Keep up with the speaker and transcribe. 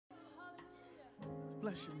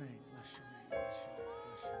Bless your name. Bless your name. Bless your name.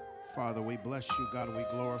 Bless your name. Father, we bless you, God, we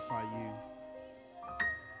glorify you.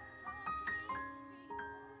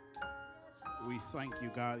 We thank you,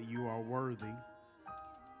 God, you are worthy.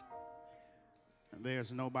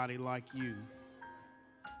 There's nobody like you.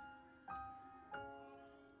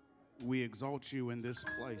 We exalt you in this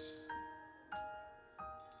place.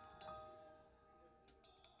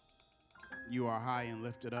 You are high and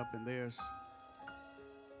lifted up, and there's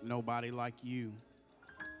nobody like you.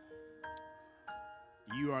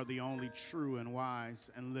 You are the only true and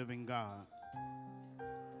wise and living God.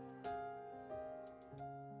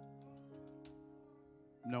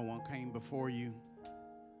 No one came before you.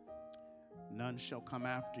 None shall come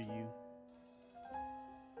after you.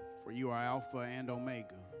 For you are Alpha and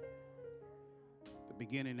Omega, the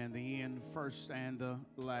beginning and the end, first and the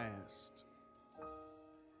last.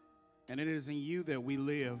 And it is in you that we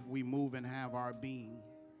live, we move, and have our being.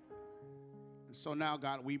 And so now,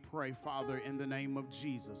 God, we pray, Father, in the name of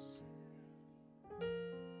Jesus,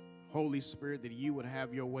 Holy Spirit, that you would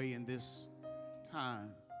have your way in this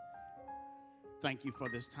time. Thank you for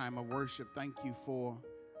this time of worship. Thank you for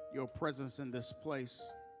your presence in this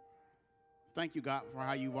place. Thank you, God, for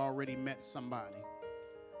how you've already met somebody,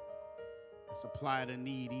 supplied a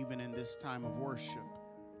need even in this time of worship.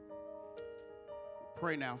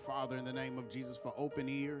 Pray now, Father, in the name of Jesus, for open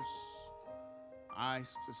ears,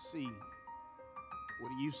 eyes to see. What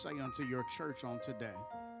do you say unto your church on today?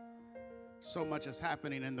 So much is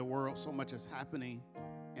happening in the world. So much is happening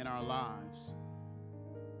in our lives.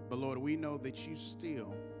 But Lord, we know that you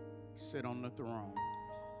still sit on the throne.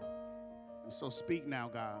 And so speak now,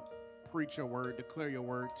 God. Preach your word, declare your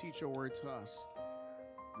word, teach your word to us.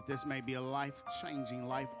 That this may be a life-changing,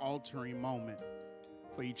 life-altering moment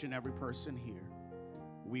for each and every person here.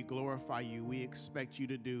 We glorify you. We expect you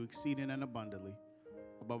to do exceeding and abundantly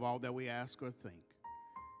above all that we ask or think.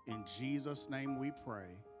 In Jesus' name we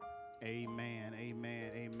pray. Amen,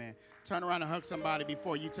 amen, amen. Turn around and hug somebody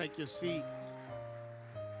before you take your seat.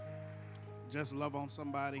 Just love on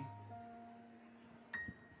somebody.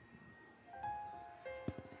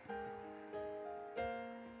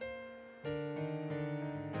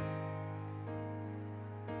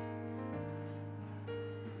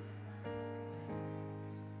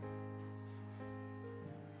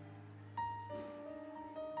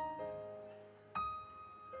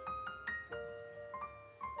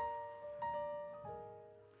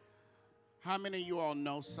 How many of you all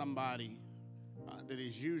know somebody that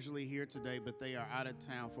is usually here today, but they are out of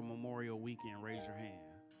town for Memorial Weekend? Raise your hand.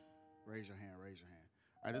 Raise your hand. Raise your hand.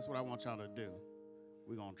 All right, this is what I want y'all to do.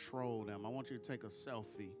 We're going to troll them. I want you to take a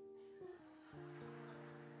selfie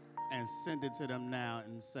and send it to them now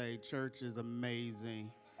and say, church is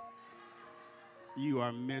amazing. You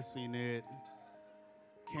are missing it.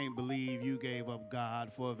 Can't believe you gave up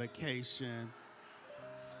God for a vacation.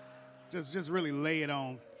 Just really lay it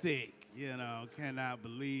on thick. You know, cannot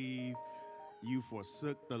believe you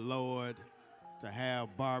forsook the Lord to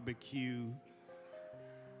have barbecue.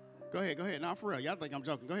 Go ahead. Not for real. Y'all think I'm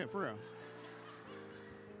joking. Go ahead, for real.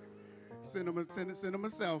 Send them a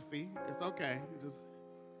selfie. It's okay. Just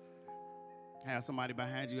have somebody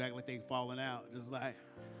behind you act like they falling out. Just like,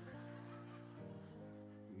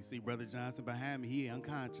 you see Brother Johnson behind me. He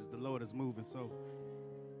unconscious. The Lord is moving so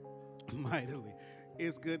mightily.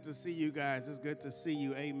 It's good to see you guys. It's good to see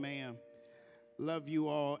you. Amen. Love you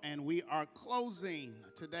all. And we are closing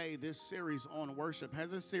today this series on worship. Has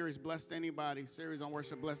this series blessed anybody? Series on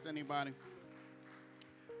worship blessed anybody?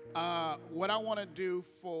 What I want to do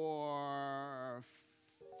for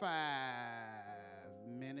 5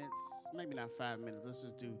 minutes, maybe not 5 minutes, let's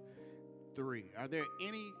just do 3. Are there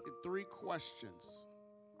any 3 questions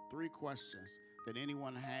that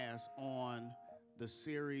anyone has on the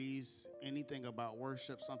series, anything about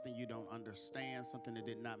worship, something you don't understand, something that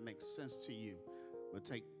did not make sense to you? We'll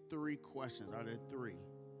take 3 questions. Are there 3?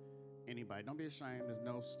 Anybody? Don't be ashamed. There's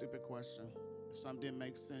no stupid question. If something didn't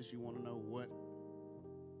make sense, you want to know what.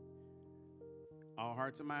 All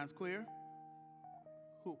hearts and minds clear?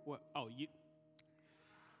 Who? What? Oh, you.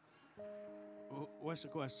 What's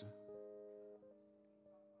your question?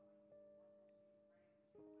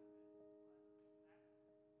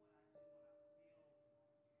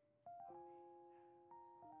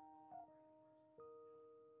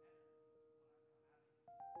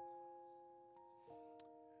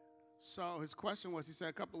 So his question was, he said,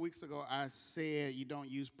 a couple of weeks ago, I said you don't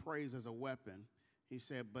use praise as a weapon. He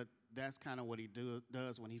said, but that's kind of what he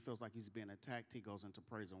does when he feels like he's being attacked. He goes into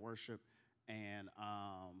praise and worship, and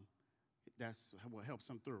that's what helps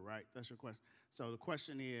him through, right? That's your question. So the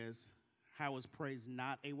question is, how is praise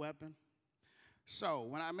not a weapon? So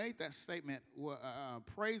when I made that statement,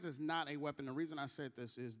 praise is not a weapon. The reason I said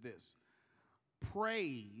this is this.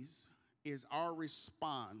 Praise is our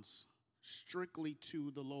response strictly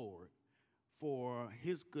to the Lord for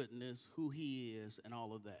his goodness, who he is, and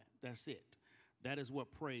all of that. That's it. That is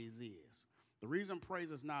what praise is. The reason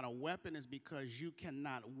praise is not a weapon is because you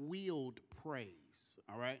cannot wield praise.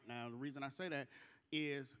 All right? Now, the reason I say that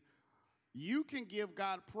is you can give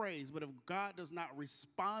God praise, but if God does not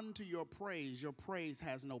respond to your praise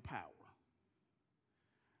has no power.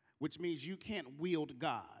 Which means you can't wield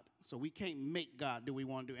God. So we can't make God do what we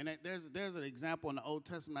want to do. And there's an example in the Old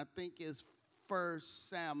Testament, I think it's 1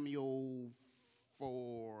 Samuel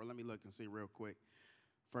 4. Let me look and see real quick.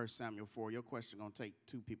 1 Samuel 4. Your question going to take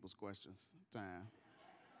two people's questions. Time.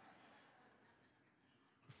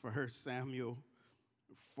 1 Samuel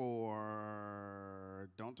 4.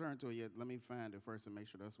 Don't turn to it yet. Let me find it first and make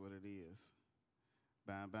sure that's what it is.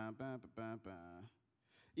 Bam, bam, bam, bam, bam.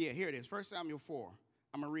 Yeah, here it is. 1 Samuel 4.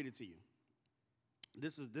 I'm going to read it to you.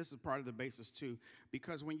 This is part of the basis, too,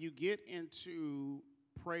 because when you get into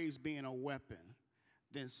praise being a weapon,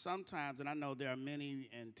 then sometimes, and I know there are many,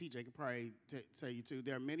 and TJ could probably tell you too,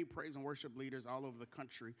 there are many praise and worship leaders all over the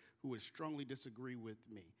country who would strongly disagree with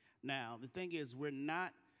me. Now, the thing is, we're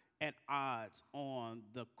not at odds on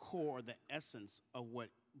the core, the essence of what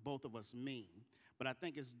both of us mean. But I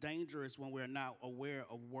think it's dangerous when we're not aware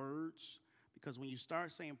of words, because when you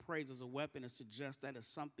start saying praise as a weapon, it suggests that it's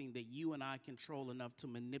something that you and I control enough to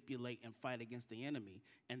manipulate and fight against the enemy.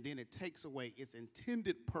 And then it takes away its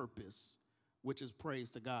intended purpose, which is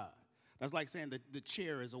praise to God. That's like saying that the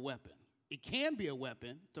chair is a weapon. It can be a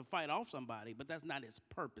weapon to fight off somebody, but that's not its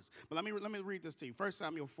purpose. But let me read this to you. 1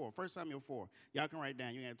 Samuel 4. 1 Samuel 4. Y'all can write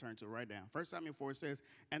down. You ain't got to turn to it. Write down. 1 Samuel 4 says,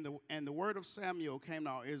 and the word of Samuel came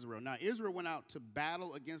to all Israel. Now Israel went out to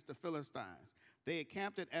battle against the Philistines. They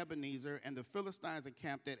encamped at Ebenezer, and the Philistines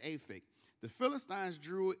encamped at Aphek. The Philistines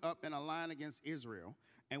drew up in a line against Israel,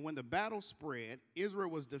 and when the battle spread, Israel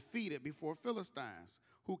was defeated before Philistines,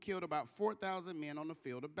 who killed about 4,000 men on the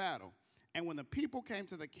field of battle. And when the people came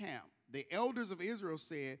to the camp, the elders of Israel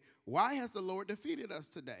said, why has the Lord defeated us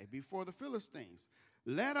today before the Philistines?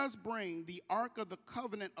 Let us bring the ark of the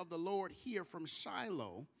covenant of the Lord here from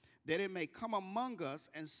Shiloh, that it may come among us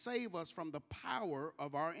and save us from the power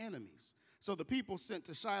of our enemies. So the people sent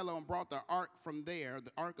to Shiloh and brought the ark from there,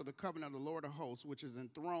 the ark of the covenant of the Lord of hosts, which is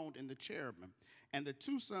enthroned in the cherubim. And the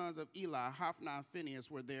two sons of Eli, Hophni and Phinehas,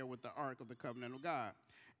 were there with the ark of the covenant of God.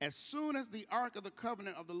 As soon as the ark of the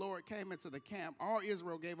covenant of the Lord came into the camp, all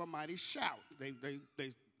Israel gave a mighty shout. They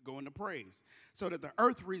go into praise, so that the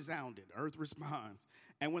earth resounded. Earth responds.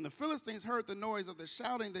 And when the Philistines heard the noise of the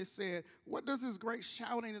shouting, they said, what does this great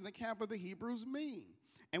shouting in the camp of the Hebrews mean?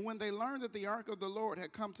 And when they learned that the ark of the Lord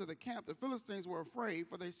had come to the camp, the Philistines were afraid,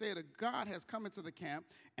 for they said, a God has come into the camp,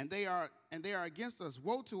 and they are against us.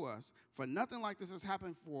 Woe to us, for nothing like this has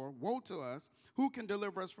happened before. Woe to us. Who can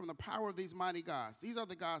deliver us from the power of these mighty gods? These are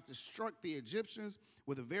the gods that struck the Egyptians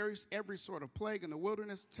with every sort of plague in the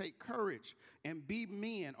wilderness. Take courage and be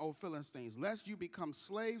men, O Philistines, lest you become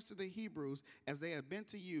slaves to the Hebrews as they have been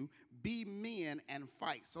to you. Be men and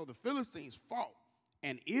fight. So the Philistines fought,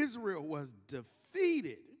 and Israel was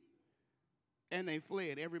defeated, and they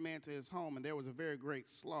fled, every man to his home, and there was a very great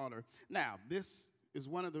slaughter. Now, this is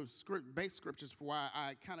one of the base scriptures for why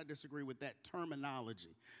I kind of disagree with that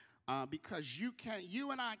terminology, because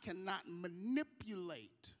you and I cannot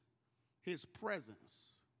manipulate his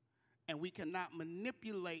presence, and we cannot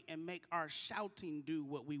manipulate and make our shouting do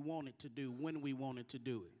what we want it to do when we want it to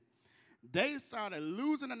do it. They started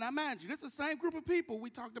losing, and now mind you, this is the same group of people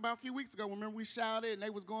we talked about a few weeks ago. Remember we shouted,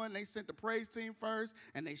 and they sent the praise team first,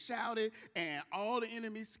 and they shouted, and all the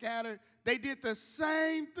enemies scattered. They did the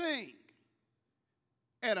same thing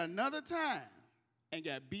at another time and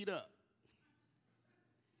got beat up.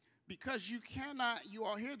 Because you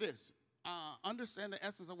all hear this, understand the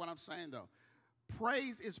essence of what I'm saying though.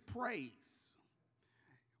 Praise is praise.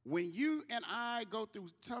 When you and I go through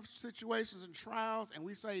tough situations and trials, and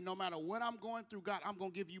we say, no matter what I'm going through, God, I'm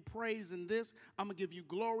going to give you praise in this. I'm going to give you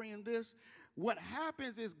glory in this. What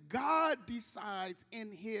happens is God decides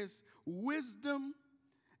in his wisdom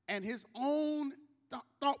and his own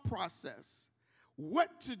thought process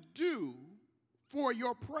what to do for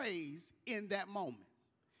your praise in that moment.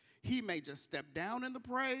 He may just step down in the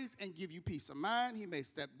praise and give you peace of mind. He may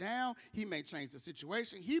step down. He may change the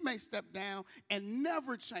situation. He may step down and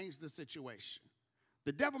never change the situation.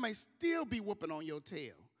 The devil may still be whooping on your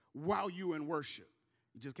tail while you're in worship.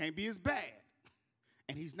 You just can't be as bad.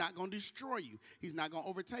 And he's not going to destroy you. He's not going to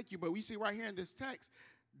overtake you. But we see right here in this text,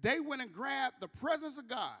 they went and grabbed the presence of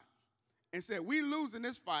God and said, we losing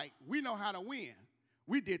this fight. We know how to win.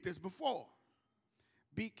 We did this before.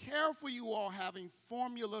 Be careful, you all, having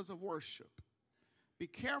formulas of worship. Be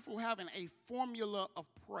careful having a formula of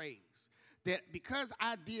praise. That because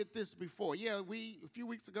I did this before, a few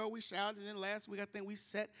weeks ago we shouted, and last week I think we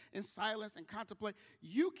sat in silence and contemplate.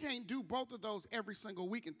 You can't do both of those every single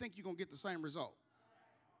week and think you're going to get the same result.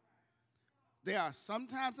 There are some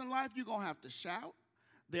times in life you're going to have to shout.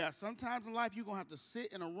 There are some times in life you're going to have to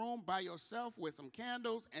sit in a room by yourself with some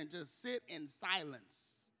candles and just sit in silence.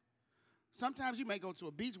 Sometimes you may go to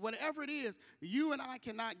a beach. Whatever it is, you and I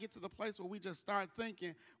cannot get to the place where we just start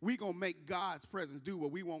thinking we're going to make God's presence do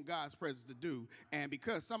what we want God's presence to do. And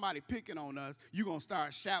because somebody picking on us, you're going to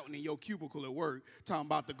start shouting in your cubicle at work, talking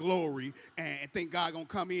about the glory, and think God going to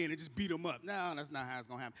come in and just beat them up. No, that's not how it's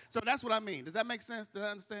going to happen. So that's what I mean. Does that make sense? Does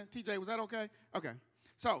I understand? TJ, was that okay? Okay.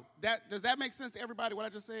 So does that make sense to everybody, what I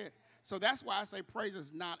just said? So that's why I say praise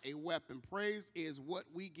is not a weapon. Praise is what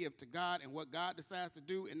we give to God, and what God decides to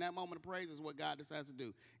do in that moment of praise is what God decides to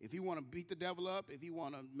do. If he want to beat the devil up, if he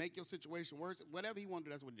want to make your situation worse, whatever he want to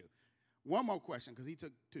do, that's what he do. One more question, because he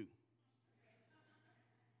took 2.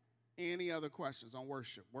 Any other questions on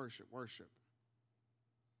worship?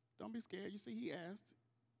 Don't be scared. You see, he asked.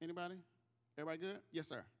 Anybody? Everybody good? Yes,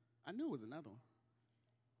 sir. I knew it was another one.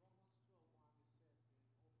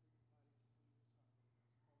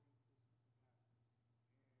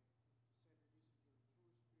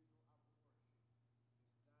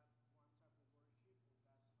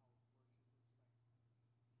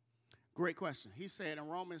 Great question. He said in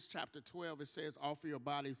Romans chapter 12, it says, offer your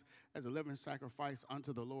bodies as a living sacrifice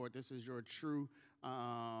unto the Lord. This is your true,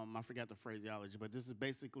 I forgot the phraseology, but this is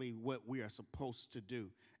basically what we are supposed to do.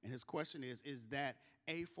 And his question is that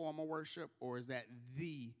a form of worship, or is that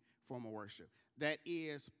the form of worship? That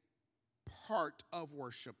is part of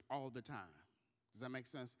worship all the time. Does that make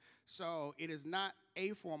sense? So it is not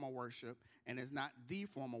a form of worship, and it's not the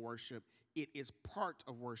form of worship. It is part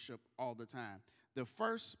of worship all the time. The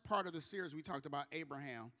first part of the series, we talked about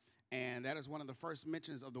Abraham, and that is one of the first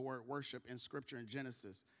mentions of the word worship in Scripture in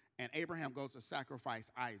Genesis. And Abraham goes to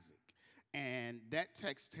sacrifice Isaac. And that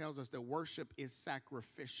text tells us that worship is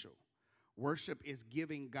sacrificial. Worship is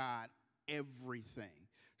giving God everything.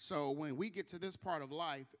 So when we get to this part of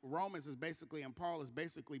life, Romans is basically, and Paul is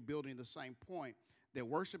basically building the same point, that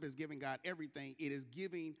worship is giving God everything. It is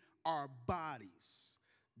giving our bodies.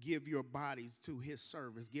 Give your bodies to his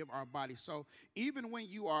service. Give our bodies. So even when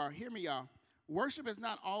you are, hear me, y'all, worship is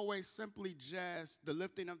not always simply just the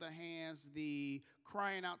lifting of the hands, the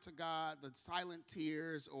crying out to God, the silent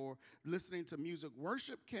tears, or listening to music.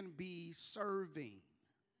 Worship can be serving.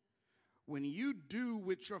 When you do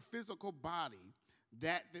with your physical body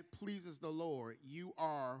that pleases the Lord, you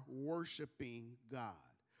are worshiping God.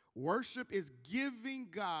 Worship is giving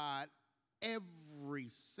God every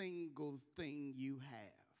single thing you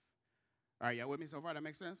have. All right, y'all with me so far? That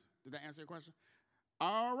makes sense? Did that answer your question?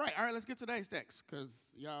 All right, let's get to today's text, because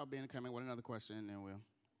y'all been coming with another question, and then we'll.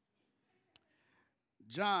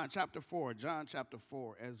 John chapter 4,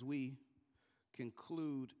 as we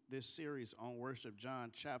conclude this series on worship.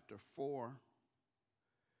 John chapter 4,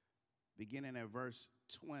 beginning at verse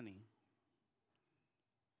 20.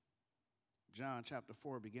 John chapter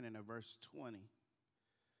 4, beginning at verse 20.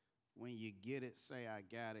 When you get it, say, I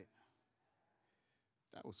got it.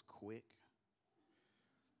 That was quick.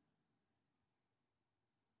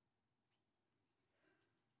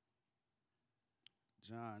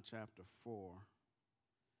 John chapter 4,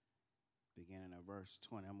 beginning at verse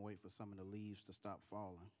 20. I'm waiting for some of the leaves to stop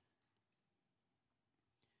falling.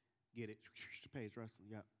 Get it? The page, Russell?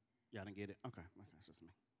 Yep. Y'all didn't get it? Okay, it's just me.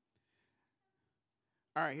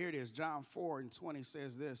 All right, here it is. John 4 and 20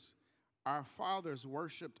 says this. Our fathers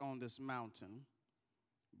worshipped on this mountain,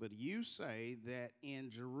 but you say that in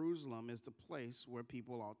Jerusalem is the place where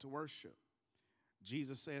people ought to worship.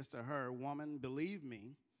 Jesus says to her, woman, believe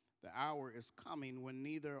me, the hour is coming when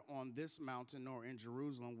neither on this mountain nor in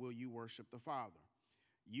Jerusalem will you worship the Father.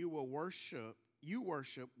 You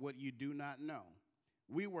worship what you do not know.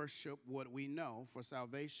 We worship what we know, for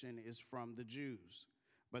salvation is from the Jews.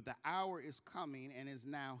 But the hour is coming and is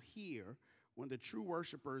now here when the true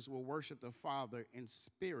worshipers will worship the Father in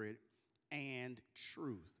spirit and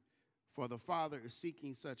truth. For the Father is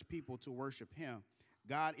seeking such people to worship him.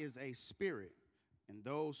 God is a spirit, and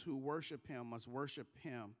those who worship him must worship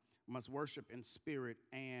in spirit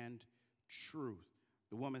and truth.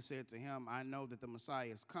 The woman said to him, I know that the Messiah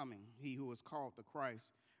is coming, he who is called the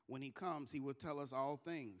Christ. When he comes, he will tell us all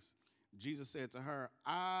things. Jesus said to her,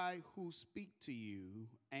 I who speak to you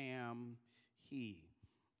am he.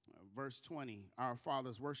 verse 20, our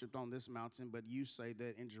fathers worshiped on this mountain, but you say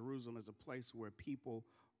that in Jerusalem is a place where people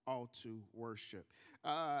ought to worship.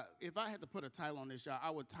 If I had to put a title on this, y'all, I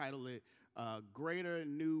would title it Greater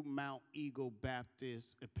New Mount Eagle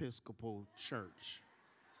Baptist Episcopal Church.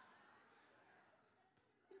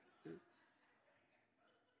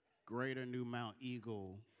 Greater New Mount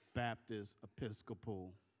Eagle Baptist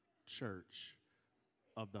Episcopal Church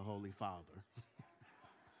of the Holy Father.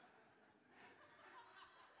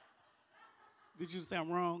 Did you say I'm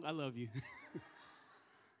wrong? I love you.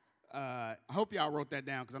 I hope y'all wrote that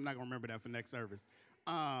down because I'm not going to remember that for next service.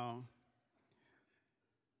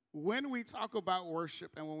 When we talk about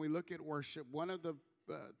worship and when we look at worship, one of the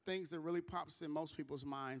things that really pops in most people's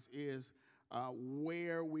minds is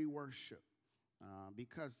where we worship.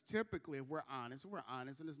 Because typically, if we're honest,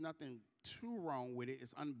 and there's nothing too wrong with it,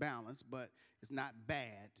 it's unbalanced, but it's not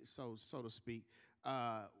bad, so to speak.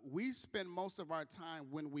 We spend most of our time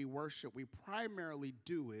when we worship, we primarily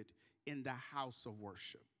do it in the house of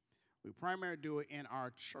worship. We primarily do it in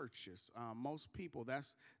our churches. Most people,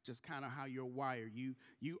 that's just kind of how you're wired.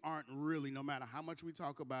 You aren't really, no matter how much we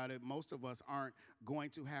talk about it, most of us aren't going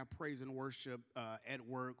to have praise and worship at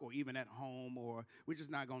work or even at home, or we're just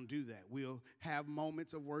not going to do that. We'll have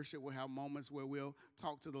moments of worship. We'll have moments where we'll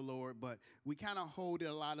talk to the Lord, but we kind of hold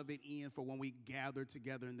a lot of it in for when we gather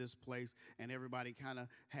together in this place and everybody kind of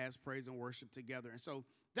has praise and worship together. And so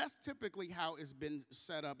that's typically how it's been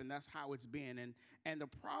set up, and that's how it's been. And the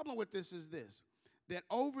problem with this is this, that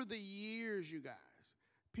over the years, you guys,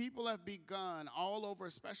 people have begun all over,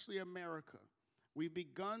 especially America, we've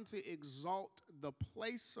begun to exalt the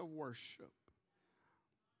place of worship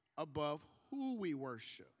above who we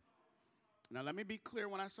worship. Now, let me be clear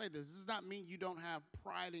when I say this. This does not mean you don't have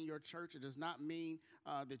pride in your church. It does not mean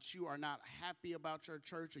that you are not happy about your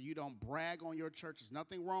church or you don't brag on your church. There's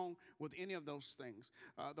nothing wrong with any of those things.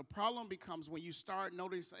 The problem becomes when you start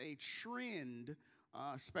noticing a trend,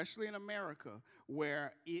 especially in America,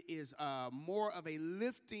 where it is more of a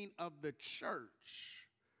lifting of the church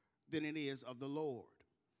than it is of the Lord.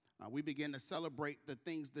 We begin to celebrate the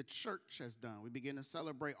things the church has done. We begin to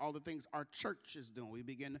celebrate all the things our church is doing. We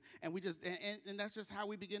begin to, and that's just how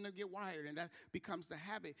we begin to get wired, and that becomes the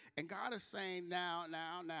habit. And God is saying now,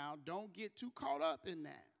 don't get too caught up in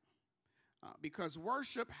that. Because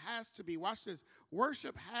worship has to be, watch this,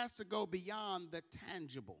 worship has to go beyond the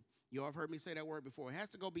tangible. You all have heard me say that word before. It has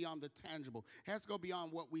to go beyond the tangible. It has to go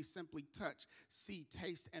beyond what we simply touch, see,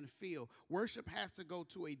 taste, and feel. Worship has to go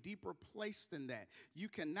to a deeper place than that. You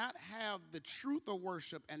cannot have the truth of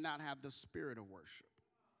worship and not have the spirit of worship.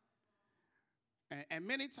 And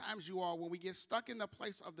many times, you all, when we get stuck in the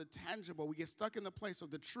place of the tangible, we get stuck in the place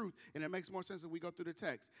of the truth, and it makes more sense as we go through the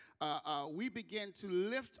text. We begin to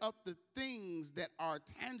lift up the things that are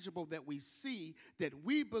tangible, that we see, that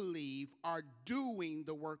we believe are doing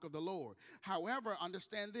the work of the Lord. However,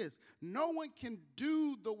 understand this, no one can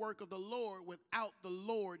do the work of the Lord without the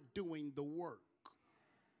Lord doing the work.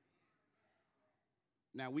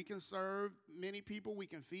 Now, we can serve many people, we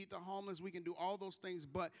can feed the homeless, we can do all those things,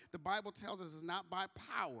 but the Bible tells us it's not by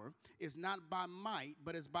power, it's not by might,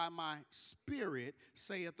 but it's by my spirit,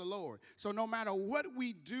 saith the Lord. So no matter what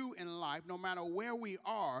we do in life, no matter where we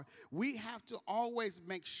are, we have to always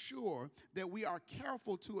make sure that we are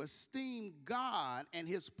careful to esteem God and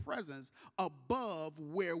his presence above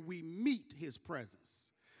where we meet his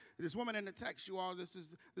presence. This woman in the text, you all, this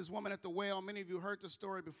is this woman at the well. Many of you heard the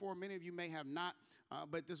story before. Many of you may have not.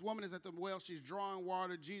 But this woman is at the well. She's drawing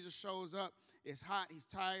water. Jesus shows up. It's hot. He's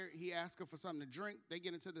tired. He asks her for something to drink. They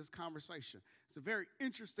get into this conversation. It's a very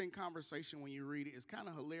interesting conversation when you read it. It's kind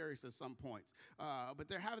of hilarious at some points. But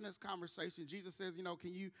they're having this conversation. Jesus says,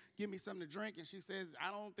 can you give me something to drink? And she says,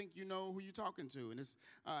 I don't think you know who you're talking to. And it's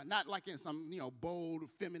not like in some, bold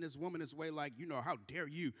feminist womanist way, like, how dare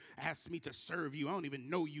you ask me to serve you? I don't even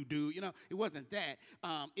know you, dude. It wasn't that.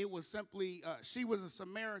 It was simply, she was a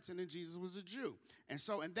Samaritan and Jesus was a Jew. And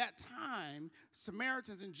so in that time,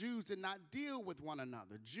 Samaritans and Jews did not deal with one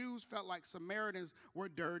another. Jews felt like Samaritans were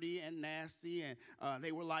dirty and nasty, and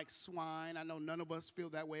they were like swine. I know none of us feel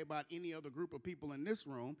that way about any other group of people in this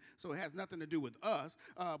room, so it has nothing to do with us,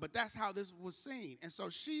 but that's how this was seen. And so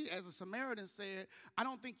she, as a Samaritan, said, I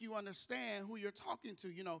don't think you understand who you're talking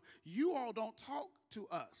to. You all don't talk to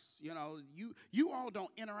us. You all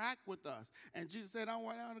don't interact with us. And Jesus said, don't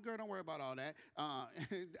worry about all that.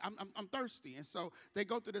 I'm thirsty. And so they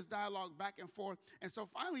go through this dialogue back and forth. And so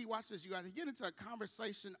finally, watch this, you guys. They get into a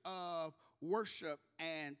conversation of worship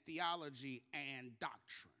and theology and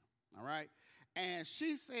doctrine. All right? And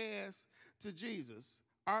she says to Jesus,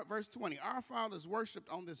 verse 20, our fathers worshiped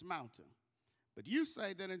on this mountain, But you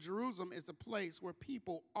say that in Jerusalem is the place where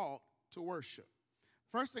people ought to worship.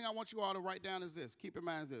 First thing I want you all to write down is this. Keep in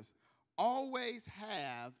mind this. Always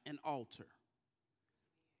have an altar.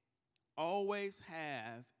 Always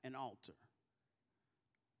have an altar.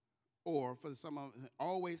 Or for some of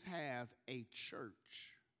always have a church.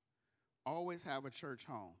 Always have a church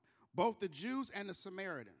home. Both the Jews and the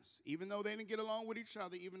Samaritans, even though they didn't get along with each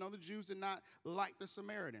other, even though the Jews did not like the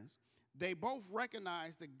Samaritans, they both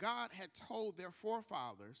recognized that God had told their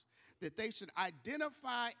forefathers that they should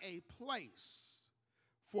identify a place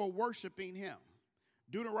for worshiping him.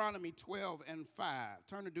 Deuteronomy 12 and 5.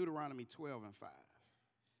 Turn to Deuteronomy 12 and 5.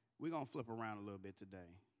 We're going to flip around a little bit today.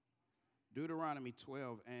 Deuteronomy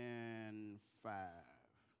 12 and 5.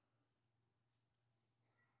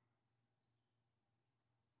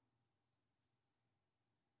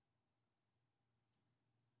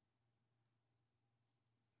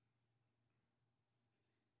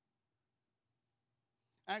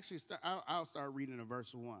 Actually, I'll start reading in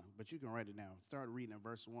verse 1, but you can write it down. Start reading in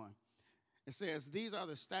verse 1. It says, these are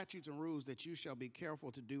the statutes and rules that you shall be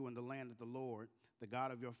careful to do in the land that the Lord, the God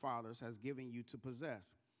of your fathers, has given you to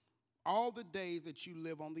possess. All the days that you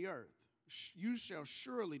live on the earth, you shall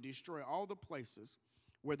surely destroy all the places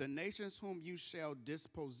where the nations whom you shall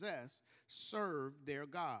dispossess serve their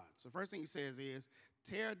gods. The first thing he says is,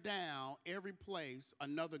 tear down every place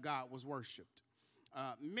another god was worshipped.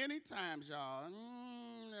 Many times, y'all,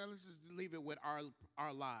 let's just leave it with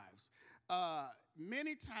our lives.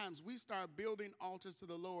 Many times we start building altars to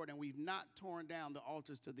the Lord and we've not torn down the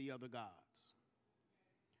altars to the other gods.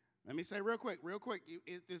 Let me say real quick,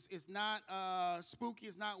 it's not spooky,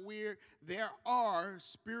 it's not weird. There are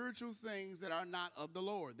spiritual things that are not of the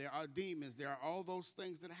Lord. There are demons. There are all those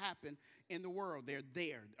things that happen in the world. They're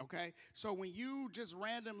there, okay? So when you just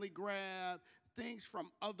randomly grab things from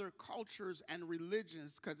other cultures and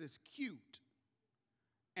religions because it's cute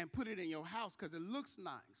and put it in your house because it looks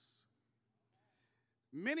nice,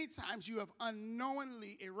 many times you have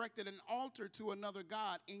unknowingly erected an altar to another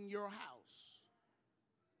god in your house.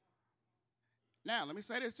 Now, let me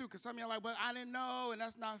say this too, because some of y'all are like, but I didn't know, and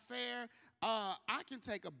that's not fair. I can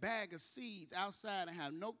take a bag of seeds outside and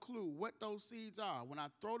have no clue what those seeds are. When I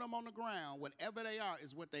throw them on the ground, whatever they are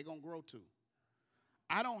is what they're going to grow to.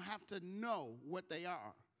 I don't have to know what they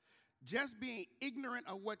are. Just being ignorant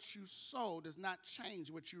of what you sow does not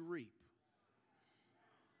change what you reap.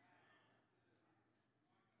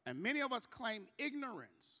 And many of us claim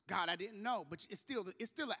ignorance. God, I didn't know, but it's still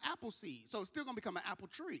an apple seed, so it's still going to become an apple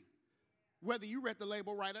tree, whether you read the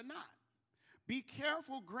label right or not. Be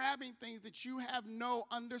careful grabbing things that you have no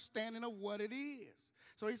understanding of what it is.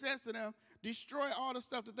 So he says to them, destroy all the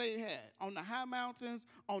stuff that they had on the high mountains,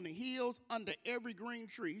 on the hills, under every green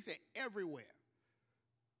tree. He said everywhere.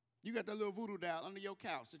 You got that little voodoo doll under your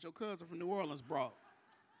couch that your cousin from New Orleans brought.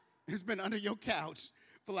 It's been under your couch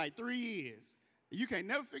for like 3 years. You can't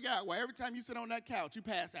never figure out why every time you sit on that couch, you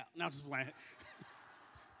pass out. No, I'm just playing.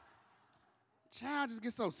 Child just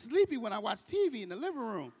gets so sleepy when I watch TV in the living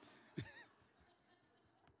room.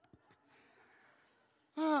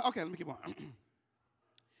 Okay, let me keep on.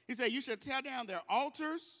 He said, you shall tear down their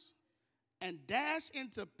altars and dash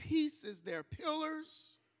into pieces their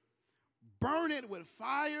pillars, burn it with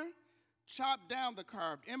fire, chop down the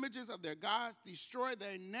carved images of their gods, destroy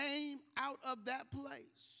their name out of that place.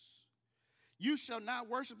 You shall not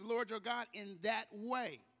worship the Lord your God in that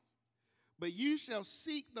way, but you shall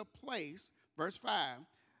seek the place, verse 5,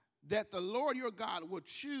 that the Lord your God will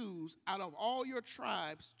choose out of all your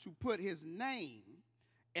tribes to put his name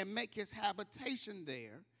and make his habitation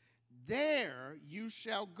there. There you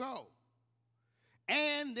shall go.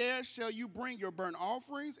 And there shall you bring your burnt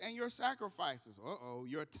offerings and your sacrifices.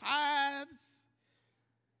 Your tithes.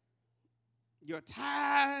 Your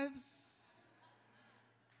tithes.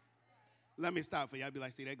 Let me stop for you. I'll be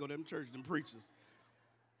like, see, they go to them churches and preachers.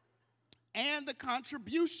 And the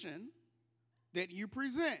contribution that you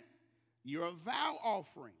present, your vow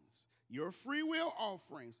offerings, your free will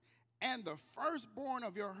offerings, and the firstborn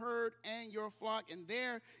of your herd and your flock, and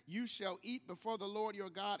there you shall eat before the Lord your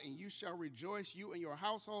God, and you shall rejoice, you and your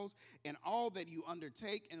households, in all that you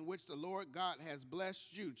undertake, in which the Lord God has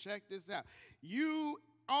blessed you. Check this out. You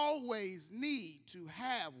always need to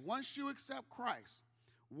have, once you accept Christ,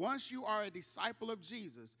 once you are a disciple of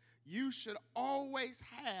Jesus, you should always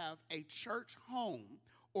have a church home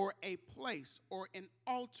or a place or an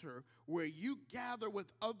altar where you gather with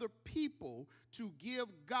other people to give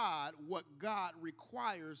God what God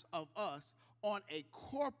requires of us on a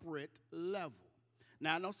corporate level.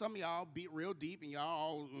 Now, I know some of y'all beat real deep, and y'all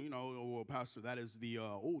all, oh, well, Pastor, that is the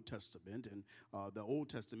Old Testament, and the Old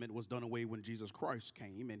Testament was done away when Jesus Christ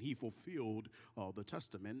came, and he fulfilled the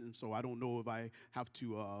Testament, and so I don't know if I have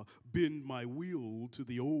to bend my will to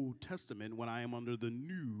the Old Testament when I am under the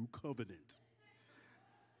New Covenant.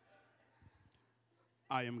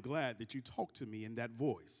 I am glad that you talked to me in that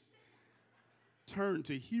voice. Turn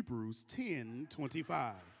to Hebrews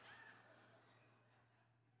 10:25.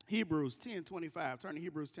 Hebrews 10:25. Turn to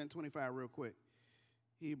Hebrews 10:25 real quick.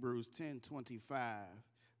 Hebrews 10:25.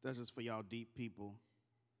 That's just for y'all deep people.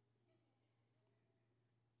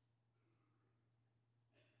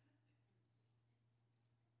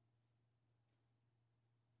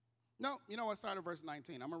 No, you know what? Start at verse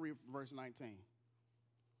 19. I'm going to read verse 19.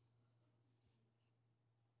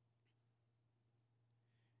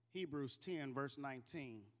 Hebrews 10, verse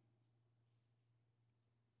 19.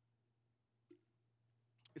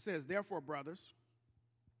 It says, therefore, brothers,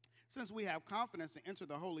 since we have confidence to enter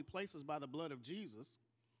the holy places by the blood of Jesus,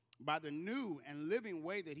 by the new and living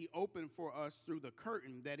way that he opened for us through the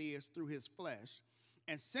curtain, that is, through his flesh,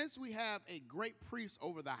 and since we have a great priest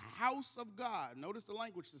over the house of God, notice the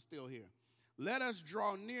language is still here, let us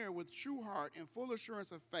draw near with true heart and full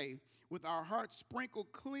assurance of faith, with our hearts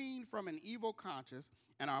sprinkled clean from an evil conscience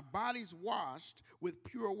and our bodies washed with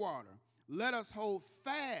pure water. Let us hold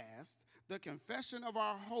fast the confession of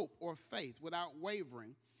our hope or faith without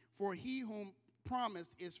wavering, for he whom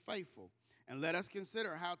promised is faithful. And let us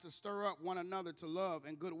consider how to stir up one another to love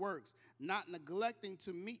and good works, not neglecting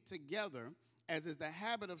to meet together, as is the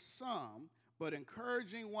habit of some, but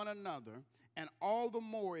encouraging one another, and all the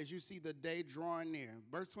more as you see the day drawing near.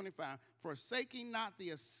 Verse 25, forsaking not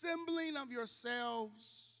the assembling of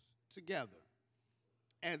yourselves together,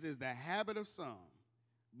 as is the habit of some,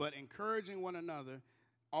 but encouraging one another,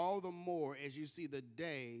 all the more as you see the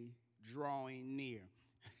day drawing near.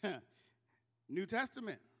 New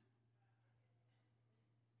Testament.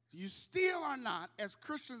 You still are not, as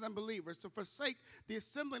Christians and believers, to forsake the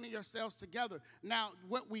assembling of yourselves together. Now,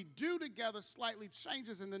 what we do together slightly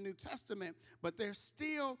changes in the New Testament, but there's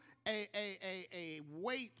still a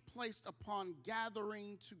weight placed upon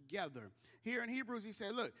gathering together. Here in Hebrews, he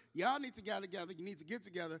said, look, y'all need to gather together. You need to get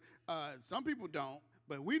together. Some people don't,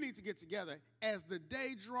 but we need to get together as the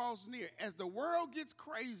day draws near, as the world gets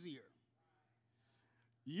crazier.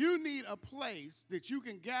 You need a place that you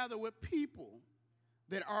can gather with people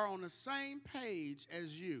that are on the same page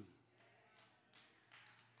as you.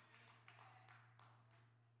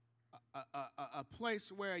 A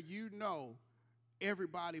place where you know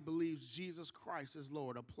everybody believes Jesus Christ is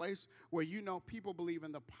Lord. A place where you know people believe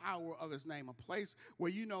in the power of his name. A place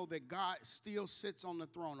where you know that God still sits on the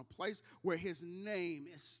throne. A place where his name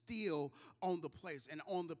is still on the place and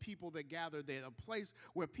on the people that gather there. A place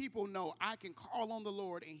where people know I can call on the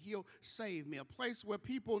Lord and he'll save me. A place where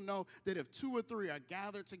people know that if two or three are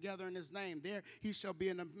gathered together in his name, there he shall be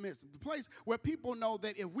in the midst. A place where people know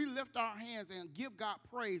that if we lift our hands and give God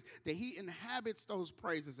praise, that he inhabits those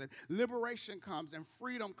praises and liberation comes and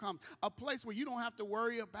freedom comes. A place where you don't have to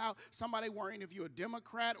worry about somebody worrying if you're a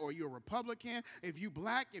Democrat or you're a Republican, if you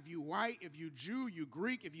black, if you white, if you Jew, you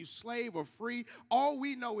Greek, if you slave or free. All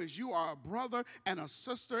we know is you are a brother and a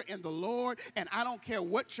sister in the Lord, and I don't care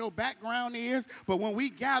what your background is, but when we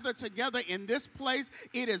gather together in this place,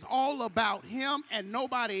 it is all about him and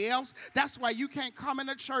nobody else. That's why you can't come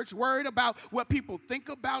into church worried about what people think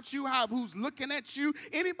about you, who's looking at you.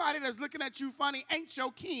 Anybody that's looking at you funny ain't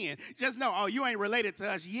your kin. Just know, oh, you ain't related to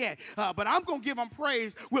us yet, but I'm going to give them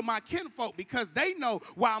praise with my kinfolk because they know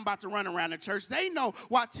why I'm about to run around the church. They know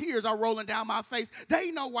why tears are rolling down my face. They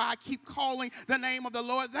know why I keep calling the name of the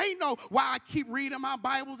Lord. They know why I keep reading my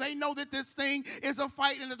Bible. They know that this thing is a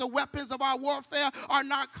fight and that the weapons of our warfare are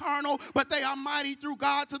not carnal, but they are mighty through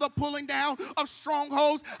God to the pulling down of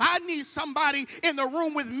strongholds. I need somebody in the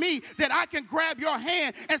room with me that I can grab your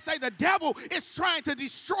hand and say, the devil is trying to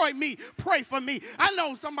destroy me. Pray for me. I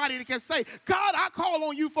know somebody that can say, God, I call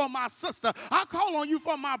on you for my sister. I call on you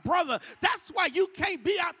for my brother. That's why you can't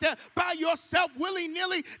be out there by yourself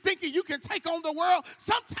willy-nilly thinking you can take on the world.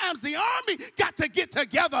 Sometimes the army got to get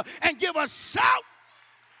together and give a shout.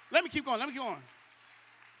 Let me keep going.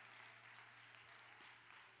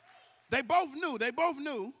 They both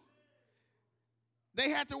knew they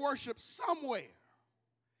had to worship somewhere.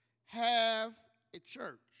 Have a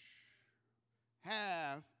church.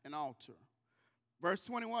 Have an altar. Verse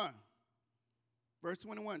 21,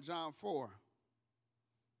 John 4.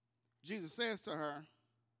 Jesus says to her,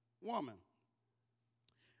 woman.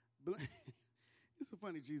 It's so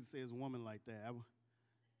funny Jesus says woman like that.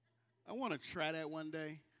 I want to try that one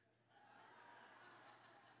day.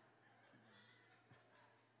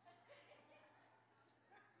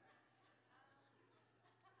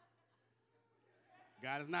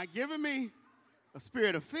 God has not given me a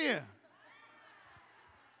spirit of fear,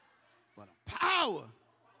 but of power.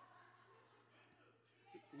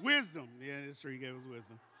 Wisdom. Yeah, it's true. He gave us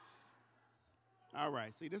wisdom. All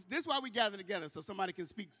right. See, this is why we gather together, so somebody can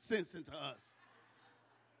speak sense into us.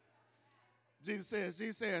 Jesus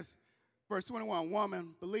says, verse 21,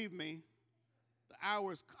 woman, believe me, the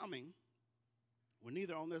hour is coming when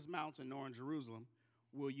neither on this mountain nor in Jerusalem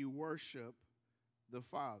will you worship the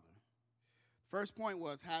Father. First point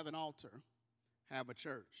was have an altar, have a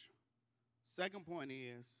church. Second point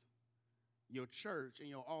is your church and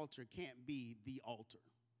your altar can't be the altar.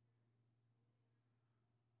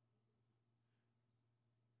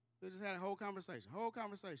 They just had a whole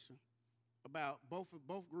conversation about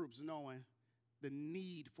both groups knowing the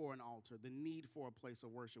need for an altar, the need for a place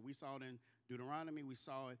of worship. We saw it in Deuteronomy. We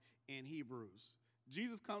saw it in Hebrews.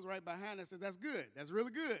 Jesus comes right behind us and says, that's good. That's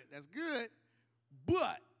really good. That's good.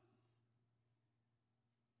 But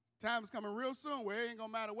time is coming real soon where it ain't going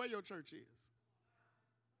to matter where your church is.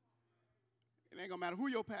 It ain't going to matter who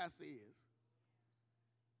your pastor is.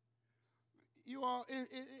 You all, it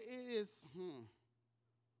is,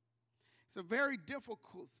 it's a very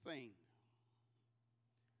difficult thing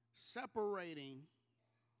separating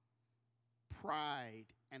pride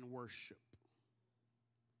and worship.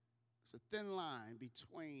 It's a thin line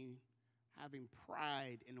between having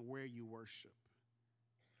pride in where you worship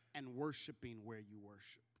and worshiping where you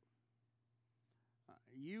worship.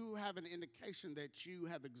 You have an indication that you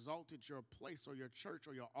have exalted your place or your church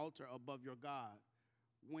or your altar above your God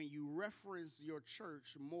when you reference your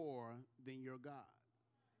church more than your God.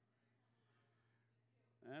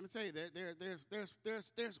 And let me tell you,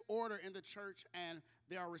 there's order in the church, and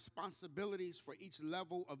there are responsibilities for each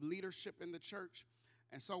level of leadership in the church.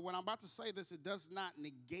 And so when I'm about to say this, it does not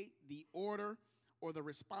negate the order or the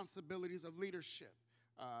responsibilities of leadership.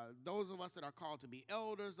 Those of us that are called to be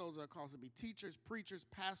elders, those that are called to be teachers, preachers,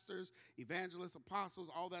 pastors, evangelists, apostles,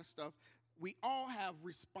 all that stuff, we all have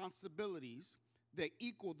responsibilities that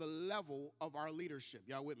equal the level of our leadership.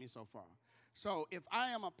 Y'all with me so far? So if I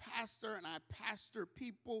am a pastor and I pastor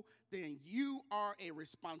people, then you are a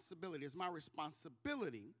responsibility. It's my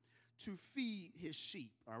responsibility to feed his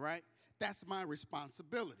sheep, all right? That's my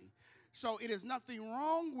responsibility. So it is nothing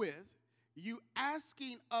wrong with you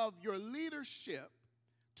asking of your leadership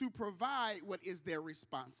to provide what is their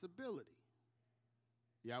responsibility.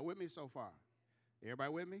 Y'all with me so far?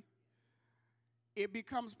 Everybody with me? It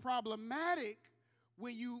becomes problematic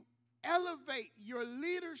when you elevate your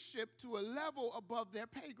leadership to a level above their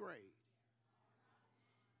pay grade.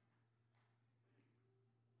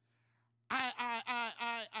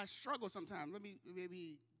 I struggle sometimes. Let me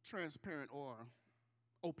be transparent or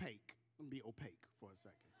opaque. Let me be opaque for a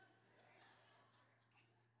second.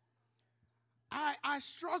 I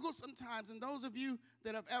struggle sometimes, and those of you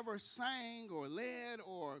that have ever sang or led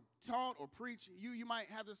or taught or preached, you might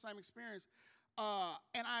have the same experience.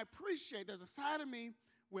 And I appreciate there's a side of me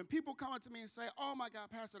when people come up to me and say, oh, my God,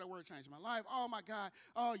 Pastor, that word changed my life. Oh, my God.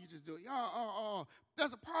 Oh, you just do it. Oh.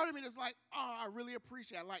 There's a part of me that's like, oh, I really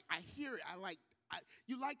appreciate it. I hear it.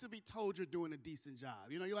 You like to be told you're doing a decent job.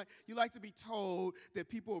 You know, you like to be told that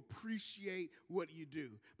people appreciate what you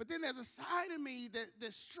do. But then there's a side of me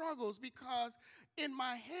that struggles because in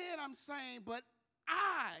my head I'm saying, but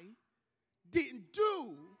I didn't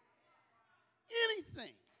do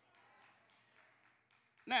anything.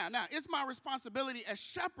 Now, it's my responsibility as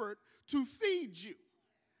shepherd to feed you.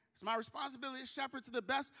 It's my responsibility as shepherd to the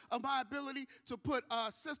best of my ability to put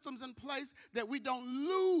systems in place that we don't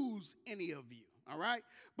lose any of you. All right?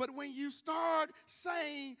 But when you start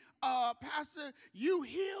saying, Pastor, you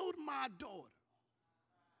healed my daughter.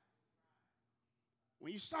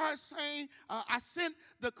 When you start saying, I sent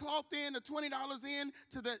the cloth in, the $20 in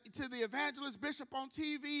to the evangelist bishop on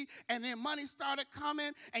TV, and then money started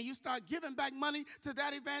coming, and you start giving back money to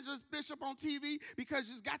that evangelist bishop on TV because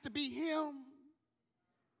it's got to be him.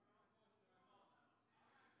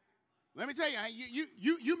 Let me tell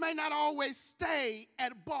you, you may not always stay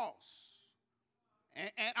at boss. And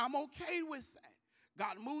I'm okay with that.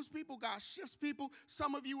 God moves people. God shifts people.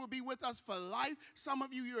 Some of you will be with us for life. Some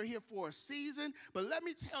of you are here for a season. But let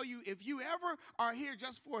me tell you, if you ever are here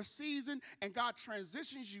just for a season and God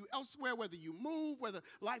transitions you elsewhere, whether you move, whether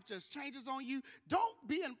life just changes on you, don't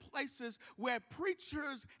be in places where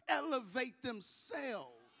preachers elevate themselves.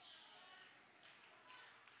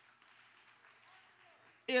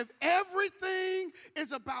 if everything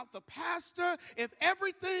is about the pastor, if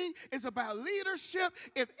everything is about leadership,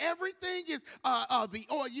 if everything is the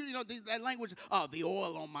oil, that language, the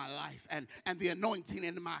oil on my life and the anointing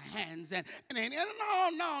in my hands, and no.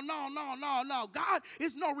 God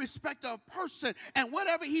is no respecter of person, and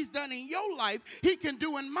whatever he's done in your life, he can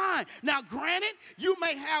do in mine. Now, granted, you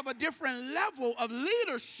may have a different level of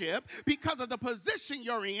leadership because of the position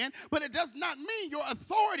you're in, but it does not mean your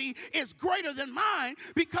authority is greater than mine,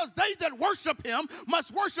 because they that worship him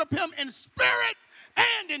must worship him in spirit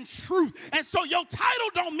and in truth. And so your title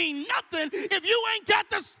don't mean nothing if you ain't got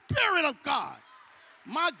the Spirit of God.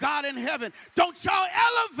 My God in heaven, don't y'all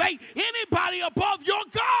elevate anybody above your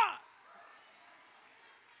God.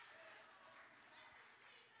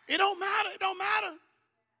 It don't matter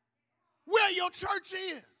where your church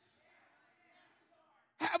is.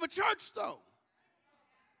 Have a church though.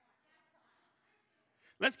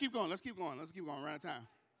 Let's keep going. We're out of time.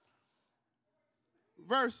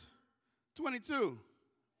 Verse 22.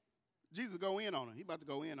 Jesus go in on her. He about to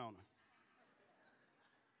go in on her.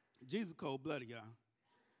 Jesus cold-blooded, y'all.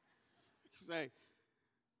 He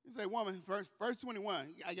say, woman, verse 21.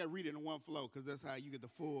 I got to read it in one flow because that's how you get the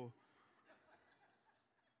full.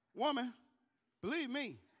 Woman, believe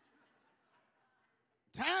me,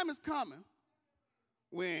 time is coming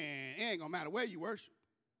when it ain't going to matter where you worship.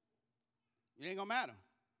 It ain't going to matter.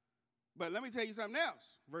 But let me tell you something else.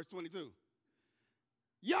 Verse 22.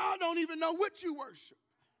 Y'all don't even know what you worship.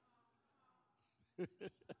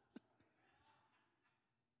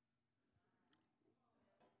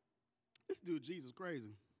 This dude, Jesus,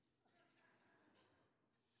 crazy.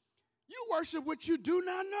 You worship what you do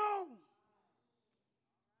not know.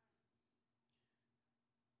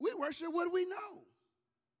 We worship what we know.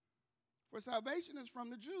 For salvation is from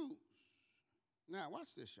the Jews. Now,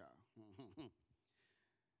 watch this, y'all.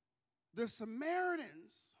 The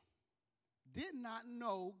Samaritans did not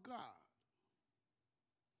know God.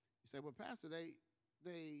 You say, well, Pastor, they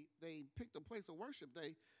picked a place of worship.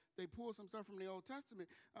 They pulled some stuff from the Old Testament.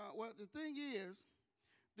 Well, the thing is,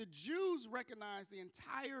 the Jews recognized the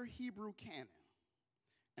entire Hebrew canon,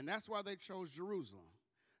 and that's why they chose Jerusalem.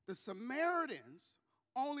 The Samaritans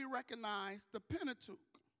only recognized the Pentateuch,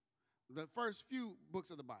 the first few books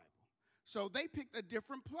of the Bible. So they picked a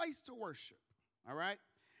different place to worship, all right?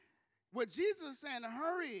 What Jesus is saying to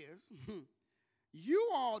her is, you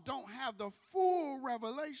all don't have the full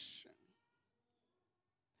revelation,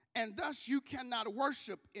 and thus you cannot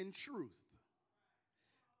worship in truth.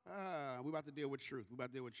 We're about to deal with truth.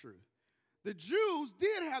 The Jews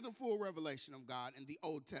did have the full revelation of God in the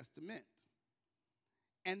Old Testament,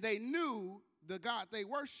 and they knew the God they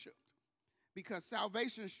worshiped because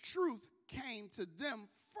salvation's truth came to them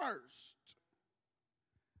first,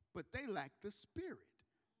 but they lacked the Spirit.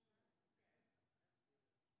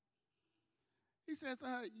 He says to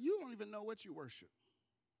her, you don't even know what you worship.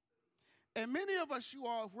 And many of us, you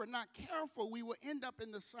all, if we're not careful, we will end up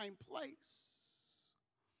in the same place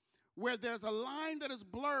where there's a line that is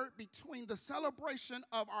blurred between the celebration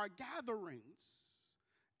of our gatherings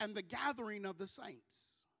and the gathering of the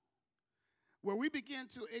saints, where we begin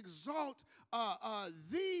to exalt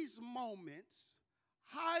these moments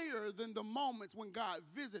higher than the moments when God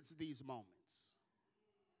visits these moments.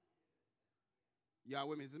 Y'all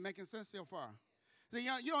with me? Is it making sense so far? See,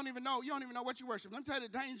 you don't even know what you worship. Let me tell you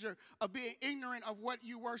the danger of being ignorant of what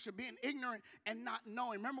you worship, being ignorant and not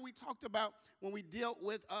knowing. Remember we talked about when we dealt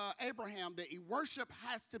with Abraham that worship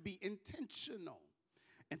has to be intentional.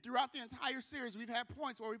 And throughout the entire series, we've had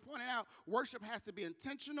points where we pointed out worship has to be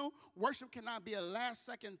intentional. Worship cannot be a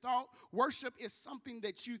last-second thought. Worship is something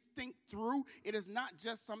that you think through. It is not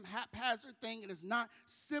just some haphazard thing. It is not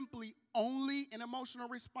simply only an emotional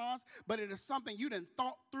response, but it is something you done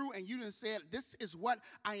thought through and you done said, this is what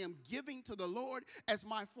I am giving to the Lord as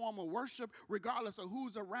my form of worship, regardless of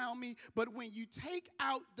who's around me. But when you take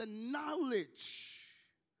out the knowledge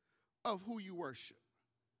of who you worship,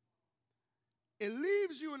 it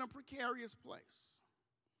leaves you in a precarious place.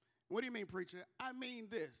 What do you mean, preacher? I mean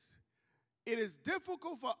this. It is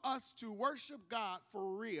difficult for us to worship God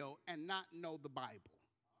for real and not know the Bible.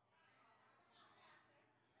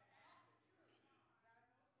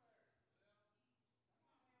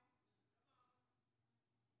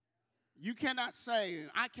 You cannot say,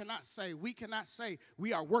 I cannot say, we cannot say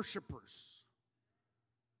we are worshipers,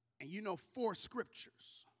 and you know 4 scriptures,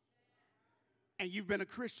 and you've been a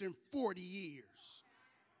Christian 40 years.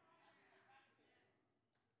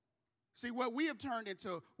 See, what we have turned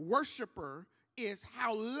into worshiper is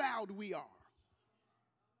how loud we are,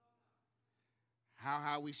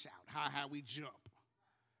 how we shout, how we jump.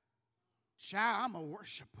 Child, I'm a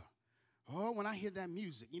worshiper. Oh, when I hear that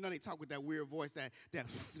music, you know they talk with that weird voice, that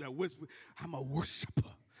whisper, I'm a worshiper.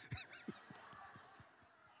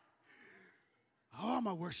 Oh, I'm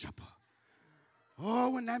a worshiper.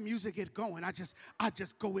 Oh, when that music gets going, I just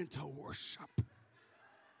go into worship.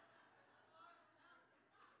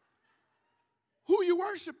 Who are you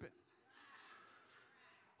worshiping?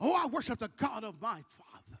 Oh, I worship the God of my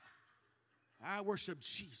Father. I worship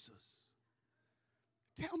Jesus.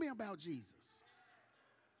 Tell me about Jesus.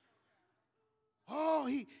 Oh,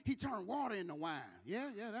 he turned water into wine. Yeah,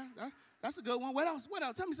 that's a good one. What else?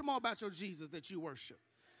 Tell me some more about your Jesus that you worship.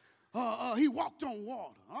 He walked on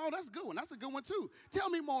water. Oh, that's a good one. That's a good one too. Tell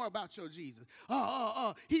me more about your Jesus.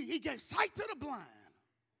 He gave sight to the blind.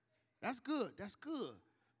 That's good. That's good.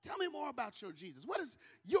 Tell me more about your Jesus. What does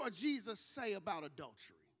your Jesus say about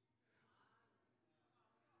adultery?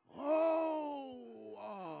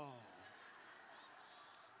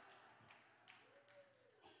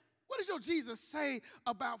 What does your Jesus say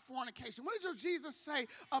about fornication? What does your Jesus say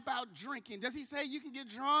about drinking? Does he say you can get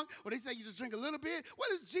drunk, or does he say you just drink a little bit? What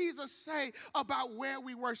does Jesus say about where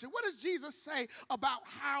we worship? What does Jesus say about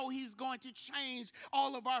how he's going to change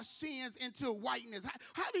all of our sins into whiteness?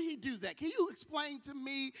 How did he do that? Can you explain to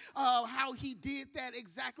me how he did that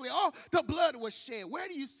exactly? Oh, the blood was shed. Where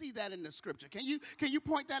do you see that in the scripture? Can you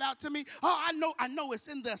point that out to me? Oh, I know it's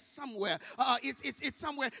in there somewhere. It's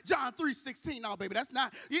somewhere. John 3:16. Oh, baby, that's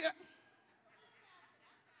not. Yeah.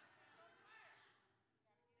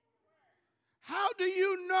 How do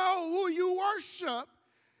you know who you worship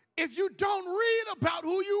if you don't read about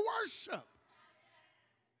who you worship?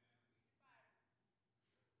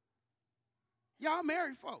 Y'all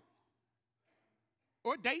married folk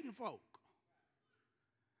or dating folk.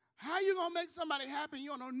 How you going to make somebody happy and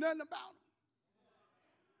you don't know nothing about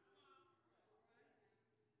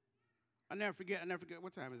them? I never forget.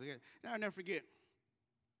 What time is it? I'll never forget.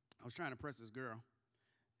 I was trying to impress this girl,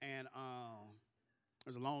 and it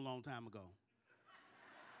was a long, long time ago.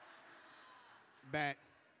 Back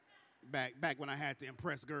when I had to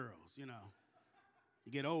impress girls, you know.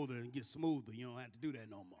 You get older and get smoother, you don't have to do that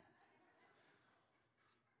no more.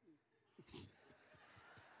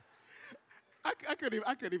 I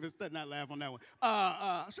couldn't even stand not laugh on that one.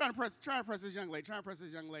 I was trying to impress this young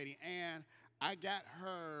lady, and I got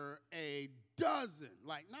her a dozen,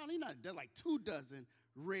 like 2 dozen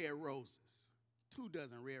red roses. 2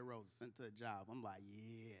 dozen red roses sent to a job. I'm like,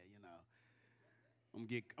 yeah, you know. I'm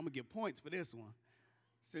gonna get points for this one.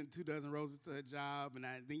 Send 2 dozen roses to a job, and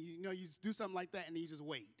then you just do something like that, and then you just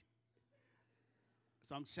wait.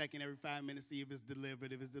 So I'm checking every 5 minutes, see if it's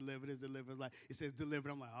delivered. If it's delivered, it's delivered. Like it says delivered.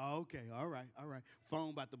 I'm like, oh, okay, all right.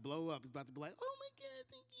 Phone about to blow up. It's about to be like, oh my God,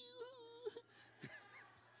 thank you.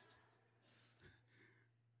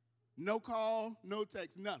 No call, no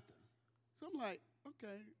text, nothing. So I'm like,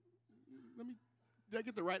 okay, did I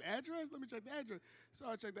get the right address? Let me check the address. So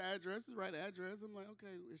I check the address, the right address. I'm like,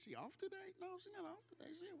 okay, is she off today? No, she's not off today.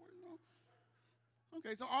 She at work. No.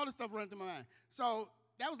 Okay, so all this stuff running through my mind. So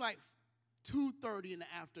that was like 2:30 in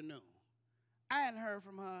the afternoon. I hadn't heard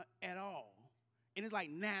from her at all. And it's like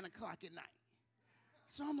 9 o'clock at night.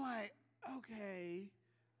 So I'm like, okay,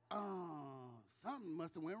 something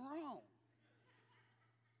must have went wrong.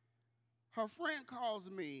 Her friend calls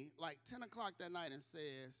me like 10 o'clock that night and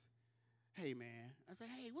says, hey, man. I said,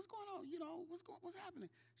 hey, what's going on? You know, what's happening?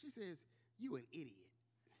 She says, you an idiot.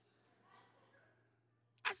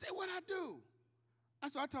 I said, what'd I do?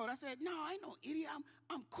 So I told her, I said, no, I ain't no idiot.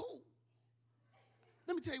 I'm cool.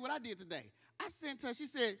 Let me tell you what I did today. I sent her, she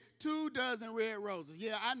said, 2 dozen red roses.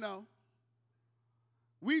 Yeah, I know.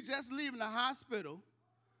 We just leaving the hospital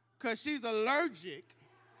because she's allergic.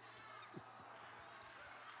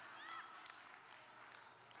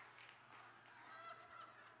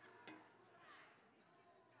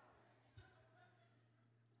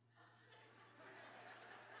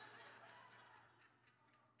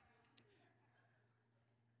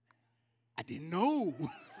 I didn't know.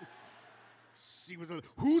 She was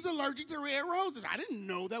who's allergic to red roses? I didn't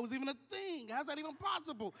know that was even a thing. How's that even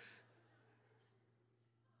possible?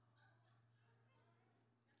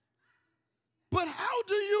 But how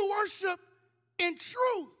do you worship in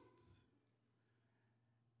truth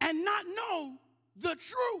and not know the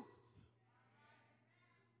truth?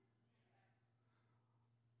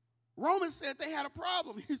 Romans said they had a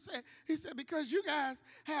problem. He said because you guys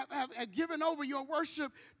have given over your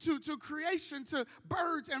worship to creation, to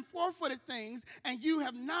birds and four-footed things, and you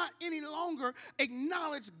have not any longer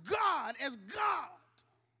acknowledged God as God.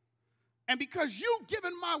 And because you've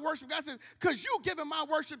given my worship, God says, because you've given my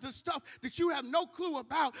worship to stuff that you have no clue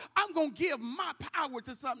about, I'm going to give my power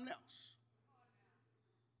to something else.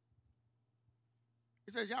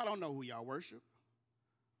 He says, y'all don't know who y'all worship.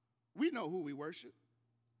 We know who we worship.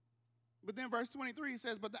 But then verse 23, he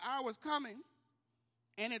says, but the hour is coming,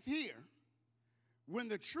 and it's here, when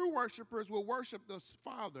the true worshipers will worship the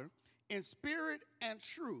Father in spirit and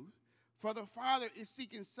truth, for the Father is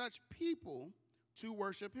seeking such people to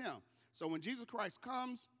worship him. So when Jesus Christ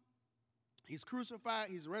comes, he's crucified,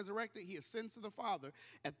 he's resurrected, he ascends to the Father.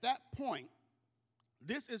 At that point,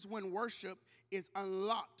 this is when worship is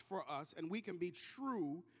unlocked for us, and we can be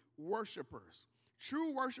true worshipers.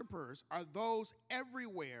 True worshipers are those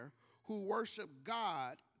everywhere who worship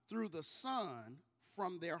God through the Son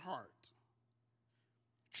from their heart.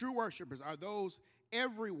 True worshipers are those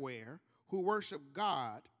everywhere who worship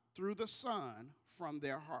God through the Son from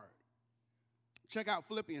their heart. Check out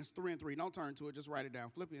Philippians 3:3. Don't turn to it, just write it down.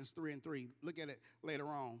 Philippians 3:3. Look at it later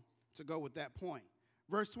on to go with that point.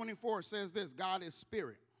 Verse 24 says this, God is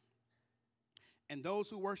spirit, and those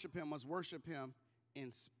who worship him must worship him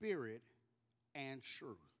in spirit and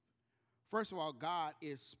truth. First of all, God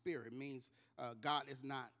is spirit. It means God is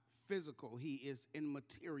not physical. He is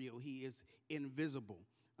immaterial. He is invisible.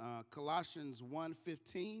 Colossians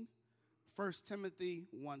 1:15, 1 Timothy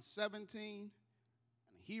 1:17,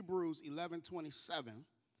 and Hebrews 11:27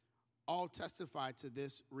 all testify to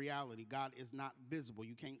this reality. God is not visible.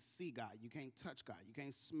 You can't see God. You can't touch God. You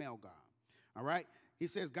can't smell God. All right? He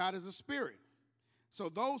says God is a spirit. So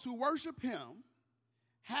those who worship him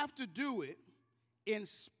have to do it in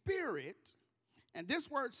spirit. And this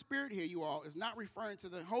word spirit here, you all, is not referring to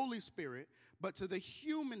the Holy Spirit, but to the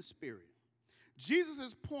human spirit.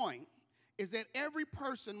 Jesus' point is that every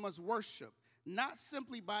person must worship not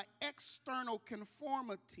simply by external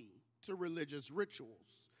conformity to religious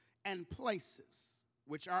rituals and places,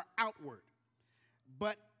 which are outward,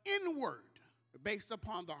 but inward, based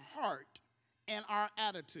upon the heart and our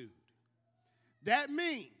attitude. That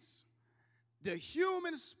means the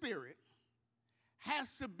human spirit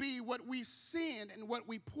has to be what we send and what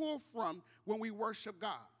we pull from when we worship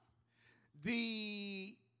God.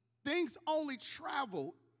 The things only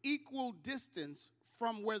travel equal distance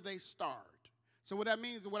from where they start. So what that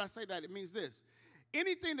means, and when I say that, it means this.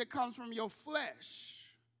 Anything that comes from your flesh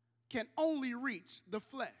can only reach the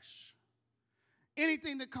flesh.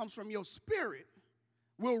 Anything that comes from your spirit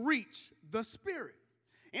will reach the spirit.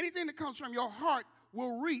 Anything that comes from your heart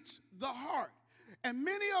will reach the heart. And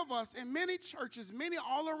many of us in many churches, many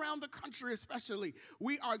all around the country especially,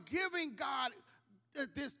 we are giving God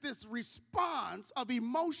this response of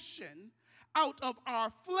emotion out of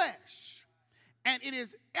our flesh. And it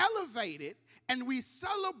is elevated, and we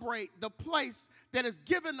celebrate the place that has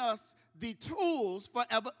given us the tools for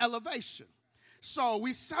elevation. So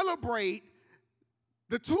we celebrate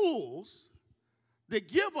the tools that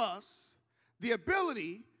give us the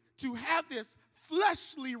ability to have this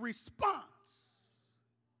fleshly response.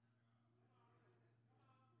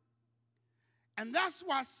 And that's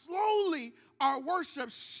why slowly our worship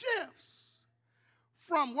shifts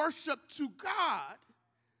from worship to God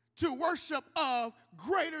to worship of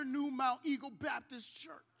Greater New Mount Eagle Baptist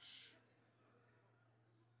Church.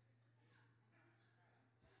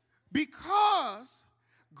 Because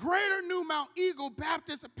Greater New Mount Eagle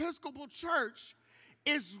Baptist Episcopal Church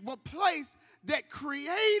is a place that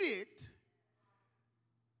created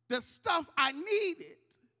the stuff I needed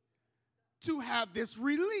to have this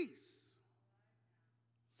release.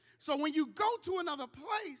 So when you go to another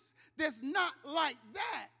place that's not like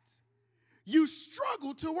that, you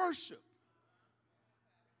struggle to worship.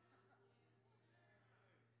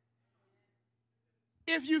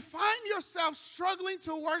 If you find yourself struggling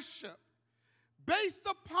to worship based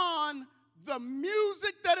upon the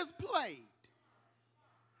music that is played,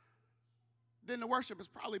 then the worship has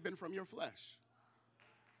probably been from your flesh.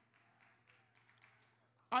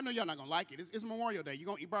 I know y'all not going to like it. It's Memorial Day. You're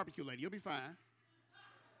going to eat barbecue later. You'll be fine.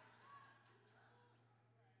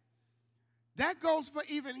 That goes for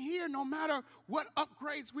even here, no matter what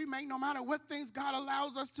upgrades we make, no matter what things God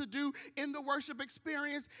allows us to do in the worship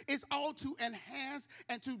experience, it's all to enhance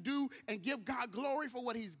and to do and give God glory for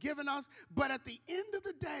what he's given us. But at the end of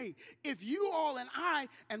the day, if you all and I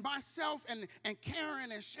and myself and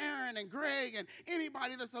Karen and Sharon and Greg and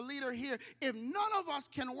anybody that's a leader here, if none of us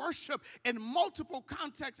can worship in multiple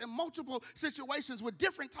contexts and multiple situations with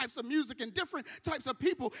different types of music and different types of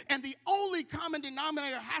people, and the only common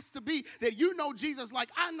denominator has to be that you you know Jesus like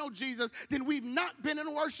I know Jesus, then we've not been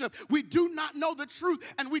in worship. We do not know the truth,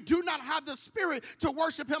 and we do not have the spirit to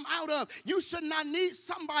worship him out of. You should not need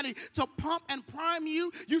somebody to pump and prime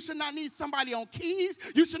you. You should not need somebody on keys.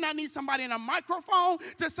 You should not need somebody in a microphone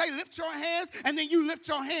to say, lift your hands, and then you lift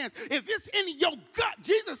your hands. If it's in your gut,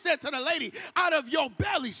 Jesus said to the lady, out of your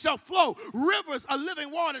belly shall flow rivers of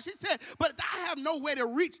living water. She said, but I have no way to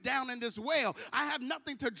reach down in this well. I have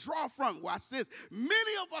nothing to draw from. Watch this.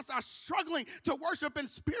 Many of us are struggling to worship in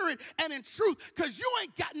spirit and in truth because you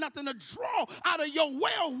ain't got nothing to draw out of your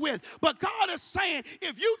well with. But God is saying,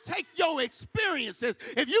 if you take your experiences,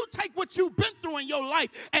 if you take what you've been through in your life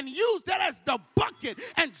and use that as the bucket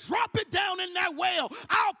and drop it down in that well,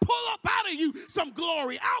 I'll pull up out of you some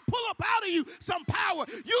glory. I'll pull up out of you some power.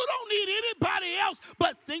 You don't need anybody else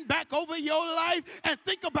but think back over your life and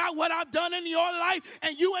think about what I've done in your life,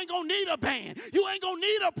 and you ain't gonna need a band. You ain't gonna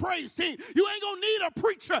need a praise team. You ain't gonna need a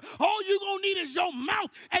preacher. All you gonna need is your mouth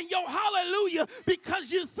and your hallelujah,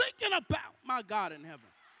 because you're thinking about my God in heaven.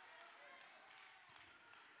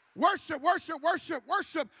 Worship, worship, worship,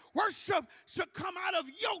 worship, worship should come out of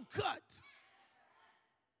your gut,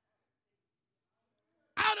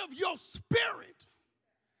 out of your spirit.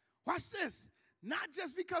 Watch this. Not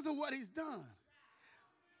just because of what he's done,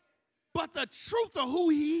 but the truth of who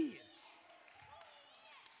he is.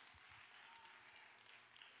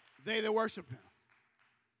 They that worship him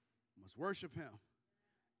must worship him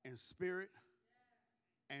in spirit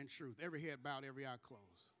and truth. Every head bowed, every eye closed.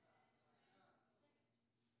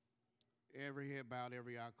 Every head bowed,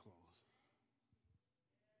 every eye closed.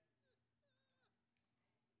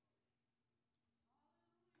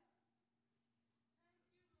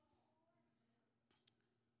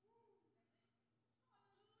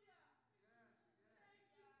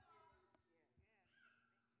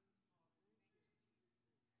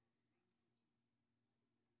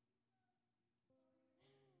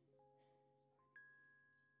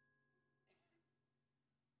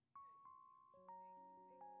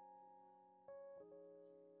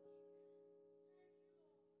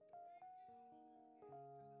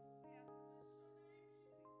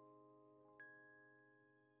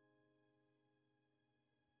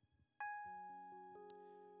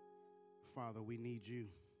 Father, we need you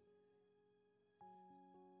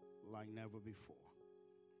like never before.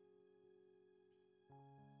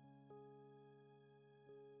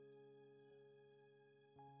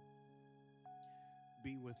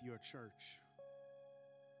 Be with your church.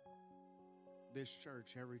 This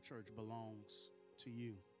church, every church belongs to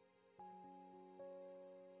you.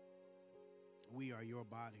 We are your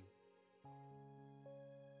body.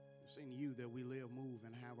 It's in you that we live, move,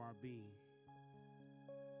 and have our being.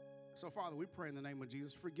 So, Father, we pray in the name of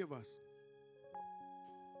Jesus, forgive us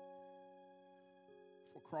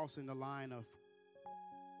for crossing the line of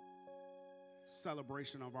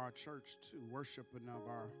celebration of our church to worshiping of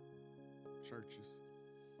our churches.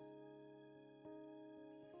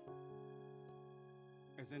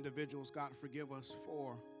 As individuals, God, forgive us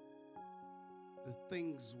for the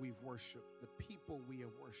things we've worshiped, the people we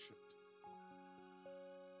have worshiped.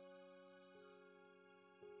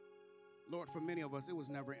 Lord, for many of us, it was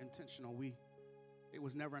never intentional. It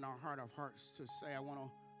was never in our heart of hearts to say, I want to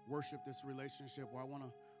worship this relationship, or I want to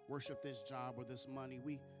worship this job or this money.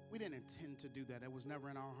 We didn't intend to do that. It was never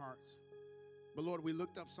in our hearts. But Lord, we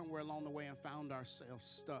looked up somewhere along the way and found ourselves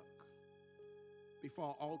stuck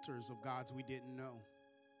before altars of gods we didn't know.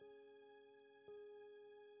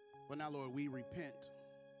 But now, Lord, we repent.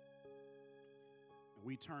 And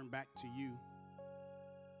we turn back to you.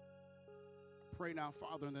 Pray now,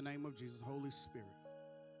 Father, in the name of Jesus, Holy Spirit,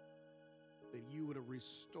 that you would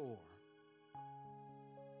restore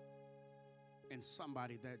in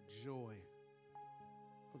somebody that joy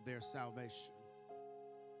of their salvation.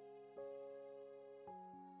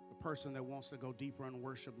 The person that wants to go deeper in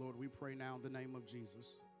worship, Lord, we pray now in the name of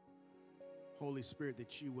Jesus, Holy Spirit,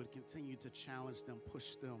 that you would continue to challenge them,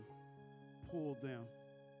 push them, pull them,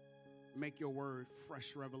 make your word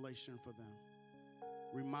fresh revelation for them.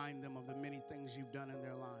 Remind them of the many things you've done in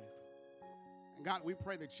their life. And God, we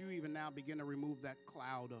pray that you even now begin to remove that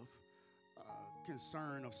cloud of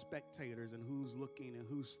concern of spectators and who's looking and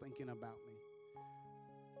who's thinking about me.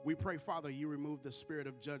 We pray, Father, you remove the spirit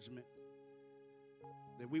of judgment,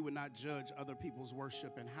 that we would not judge other people's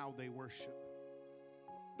worship and how they worship.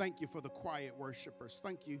 Thank you for the quiet worshipers.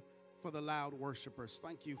 Thank you for the loud worshipers.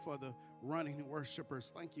 Thank you for the running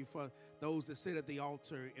worshipers. Thank you for those that sit at the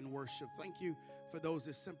altar in worship. Thank you for those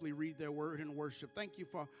that simply read their word in worship. Thank you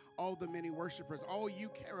for all the many worshipers. All you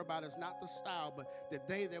care about is not the style, but that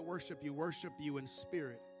they that worship you in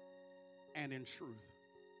spirit and in truth.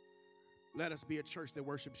 Let us be a church that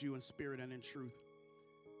worships you in spirit and in truth.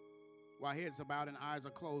 While heads are bowed and eyes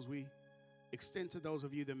are closed, we extend to those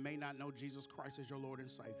of you that may not know Jesus Christ as your Lord and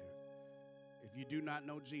Savior. If you do not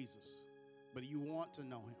know Jesus, but you want to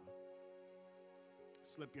know him,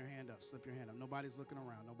 slip your hand up, slip your hand up. Nobody's looking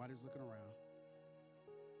around, nobody's looking around.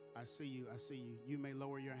 I see you, I see you. You may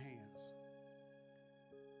lower your hands.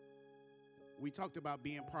 We talked about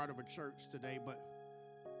being part of a church today, but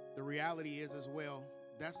the reality is as well,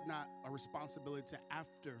 that's not a responsibility to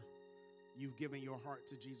after you've given your heart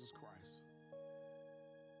to Jesus Christ.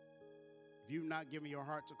 If you've not given your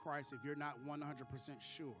heart to Christ, if you're not 100%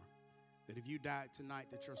 sure that if you died tonight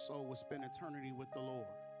that your soul will spend eternity with the Lord,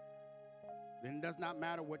 then it does not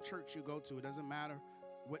matter what church you go to. It doesn't matter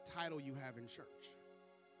what title you have in church.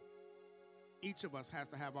 Each of us has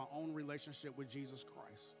to have our own relationship with Jesus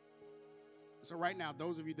Christ. So right now,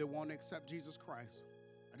 those of you that want to accept Jesus Christ,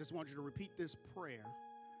 I just want you to repeat this prayer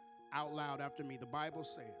out loud after me. The Bible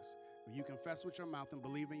says, when you confess with your mouth and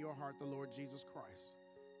believe in your heart the Lord Jesus Christ,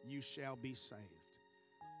 you shall be saved.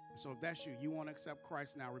 So if that's you, you want to accept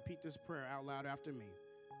Christ now, repeat this prayer out loud after me.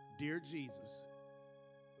 Dear Jesus,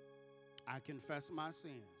 I confess my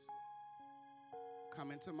sins.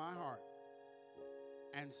 Come into my heart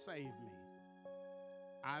and save me.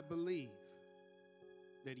 I believe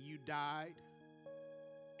that you died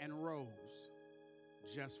and rose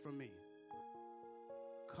just for me.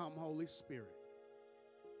 Come, Holy Spirit,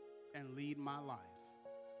 and lead my life.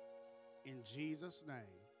 In Jesus' name.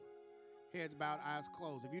 Heads bowed, eyes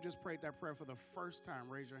closed. If you just prayed that prayer for the first time,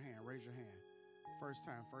 raise your hand, raise your hand. First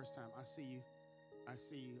time, first time. I see you. I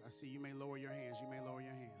see you. I see you. You may lower your hands. You may lower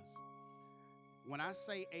your hands. When I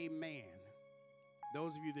say amen,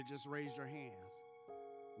 those of you that just raised your hands,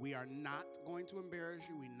 we are not going to embarrass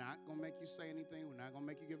you. We're not going to make you say anything. We're not going to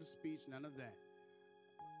make you give a speech, none of that.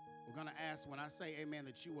 We're going to ask, when I say amen,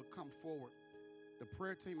 that you will come forward. The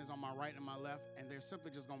prayer team is on my right and my left, and they're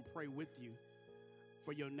simply just going to pray with you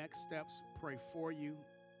for your next steps, pray for you.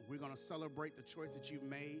 We're going to celebrate the choice that you've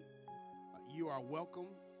made. You are welcome.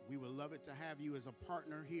 We would love it to have you as a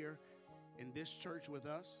partner here in this church with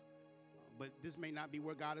us. But this may not be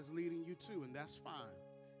where God is leading you to, and that's fine.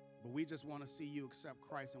 But we just want to see you accept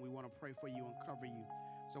Christ, and we want to pray for you and cover you.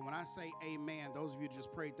 So when I say amen, those of you who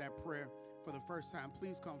just prayed that prayer for the first time,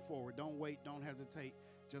 please come forward. Don't wait. Don't hesitate.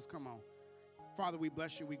 Just come on. Father, we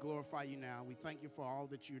bless you. We glorify you now. We thank you for all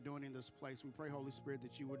that you're doing in this place. We pray, Holy Spirit,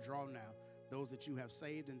 that you would draw now those that you have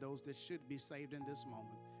saved and those that should be saved in this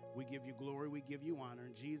moment. We give you glory. We give you honor.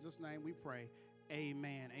 In Jesus' name we pray.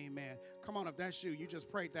 Amen. Amen. Come on, if that's you, you just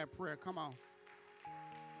prayed that prayer. Come on.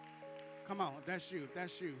 Come on, if that's you, if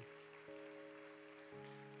that's you.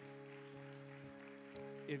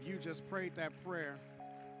 If you just prayed that prayer,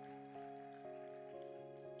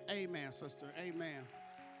 amen, sister. Amen.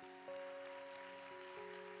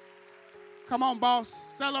 Come on, boss.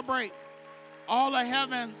 Celebrate. All of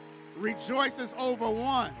heaven rejoices over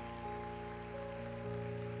one.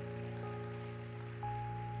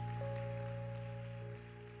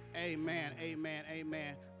 Amen, amen,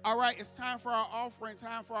 amen. All right, it's time for our offering,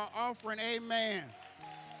 time for our offering. Amen.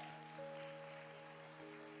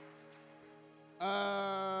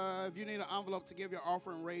 If you need an envelope to give your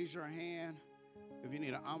offering, raise your hand. If you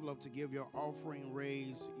need an envelope to give your offering,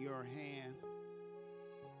 raise your hand.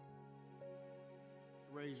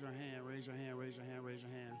 Raise your hand, raise your hand, raise your hand, raise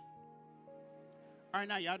your hand. All right,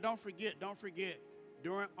 now, y'all, don't forget,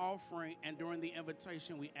 during offering and during the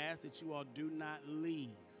invitation, we ask that you all do not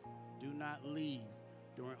leave. Do not leave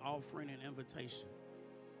during offering and invitation.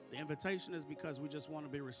 The invitation is because we just want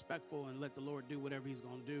to be respectful and let the Lord do whatever he's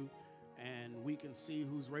going to do. And we can see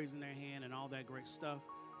who's raising their hand and all that great stuff.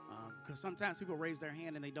 Because sometimes people raise their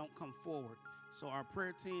hand and they don't come forward. So our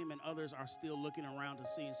prayer team and others are still looking around to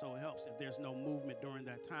see, and so it helps if there's no movement during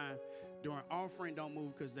that time. During offering, don't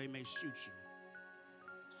move because they may shoot you.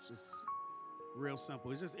 It's just real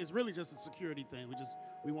simple. It's really just a security thing.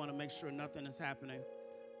 We want to make sure nothing is happening.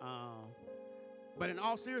 But in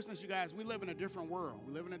all seriousness, you guys, we live in a different world.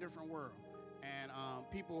 We live in a different world. And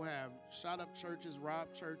people have shot up churches,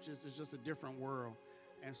 robbed churches. It's just a different world.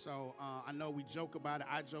 And so I know we joke about it.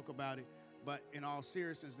 I joke about it. But in all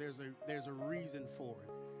seriousness, there's a reason for it.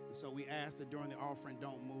 And so we ask that during the offering,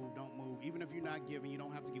 don't move, don't move. Even if you're not giving, you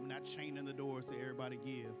don't have to give. We're not chaining the doors to everybody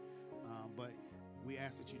give. But we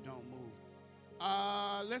ask that you don't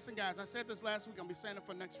move. Listen, guys, I said this last week. I'm going to be saying it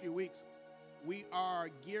for the next few weeks. We are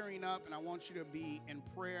gearing up, and I want you to be in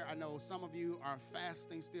prayer. I know some of you are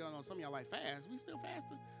fasting still. I know some of y'all like, fast? We still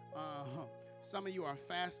fasting? Some of you are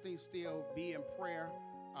fasting still. Be in prayer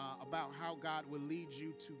about how God will lead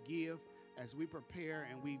you to give as we prepare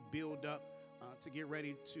and we build up to get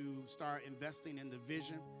ready to start investing in the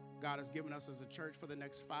vision God has given us as a church for the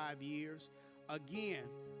next 5 years. Again,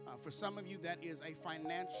 for some of you, that is a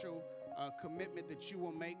financial commitment that you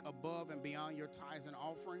will make above and beyond your tithes and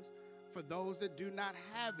offerings. For those that do not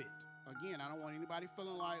have it, again, I don't want anybody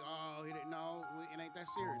feeling like, oh, no, it ain't that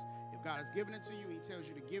serious. If God has given it to you, he tells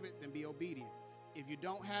you to give it, then be obedient. If you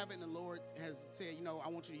don't have it and the Lord has said, I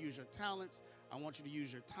want you to use your talents, I want you to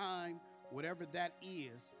use your time, whatever that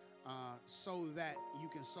is, so that you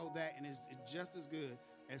can sow that, and it's just as good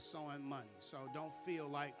as sowing money. So don't feel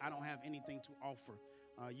like I don't have anything to offer.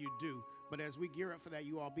 You do. But as we gear up for that,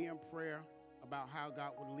 you all be in prayer about how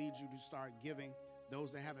God would lead you to start giving.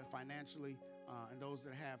 Those that have it financially and those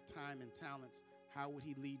that have time and talents, how would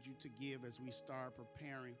he lead you to give as we start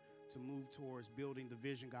preparing to move towards building the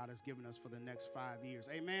vision God has given us for the next 5 years?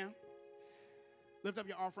 Amen. Lift up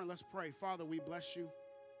your offering. Let's pray. Father, we bless you.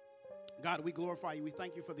 God, we glorify you. We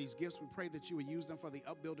thank you for these gifts. We pray that you would use them for the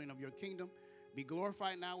upbuilding of your kingdom. Be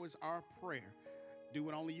glorified now is our prayer. Do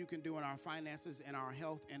what only you can do in our finances, in our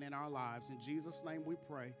health, and in our lives. In Jesus' name we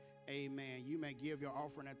pray. Amen. You may give your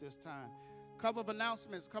offering at this time. Couple of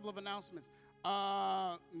announcements.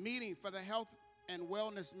 Meeting for the Health and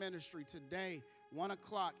Wellness Ministry today, 1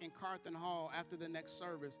 o'clock in Carthen Hall after the next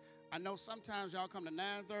service. I know sometimes y'all come to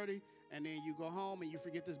 9:30 and then you go home and you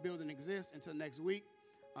forget this building exists until next week.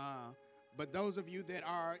 But those of you that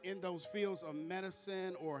are in those fields of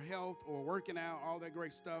medicine or health or working out, all that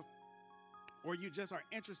great stuff, or you just are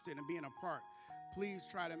interested in being a part, please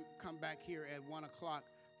try to come back here at 1 o'clock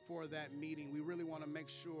for that meeting. We really want to make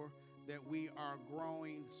sure that we are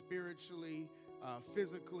growing spiritually,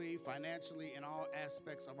 physically, financially, in all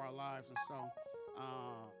aspects of our lives. And so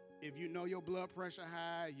if you know your blood pressure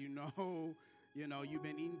high, you know you've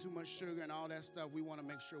been eating too much sugar and all that stuff, we want to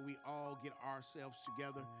make sure we all get ourselves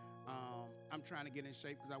together. I'm trying to get in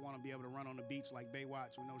shape because I want to be able to run on the beach like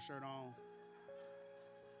Baywatch with no shirt on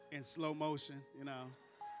in slow motion,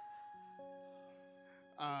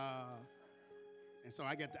 and so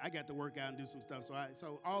I got to work out and do some stuff.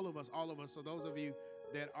 So all of us. So those of you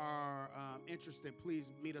that are interested,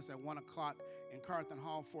 please meet us at 1 o'clock in Carthen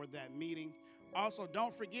Hall for that meeting. Also,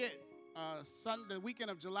 don't forget, Sunday, the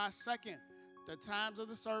weekend of July 2nd, the times of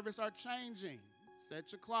the service are changing.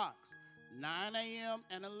 Set your clocks. 9 a.m.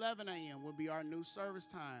 and 11 a.m. will be our new service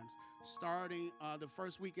times starting the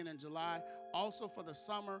first weekend in July. Also for the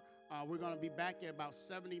summer, we're going to be back at about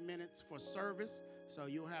 70 minutes for service. So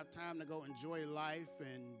you'll have time to go enjoy life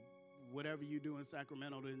and whatever you do in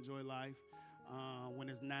Sacramento to enjoy life when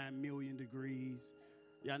it's 9 million degrees.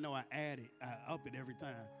 Yeah, I know I up it every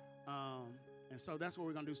time. And so that's what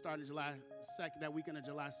we're going to do starting July 2nd, that weekend of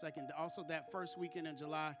July 2nd. Also, that first weekend in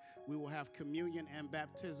July, we will have communion and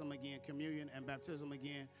baptism again.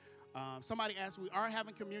 Somebody asked, we are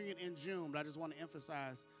having communion in June, but I just want to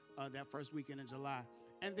emphasize that first weekend in July.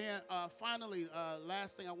 And then finally,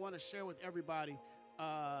 last thing I want to share with everybody,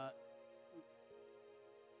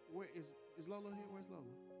 where is Lola here? Where's Lola?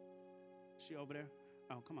 Is she over there?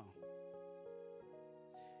 Oh, come on.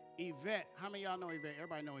 Yvette. How many of y'all know Yvette?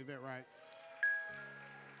 Everybody know Yvette, right?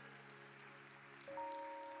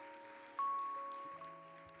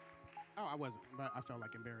 Oh, I wasn't, but I felt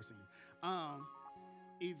like embarrassing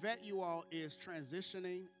you. Yvette, you all, is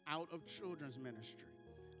transitioning out of children's ministry.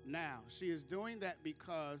 Now, she is doing that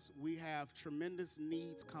because we have tremendous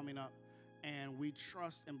needs coming up, and we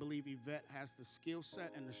trust and believe Yvette has the skill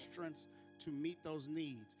set and the strengths to meet those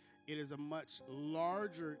needs. It is a much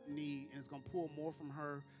larger need, and it's going to pull more from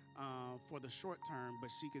her for the short term,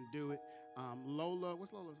 but she can do it. Lola,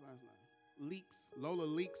 what's Lola's last name? Lola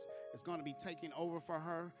Leaks is going to be taking over for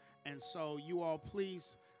her. And so you all,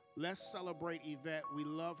 please, let's celebrate Yvette. We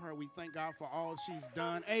love her. We thank God for all she's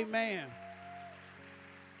done. Amen.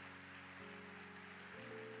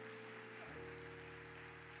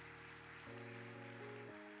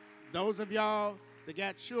 Those of y'all that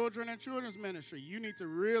got children in children's ministry, you need to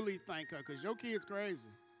really thank her because your kid's crazy.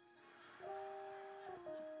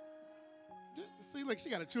 See, look,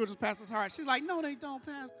 she got a children's pastor's heart. She's like, no, they don't,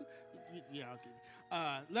 Pastor. Yeah, okay.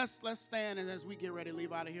 Let's stand, and as we get ready to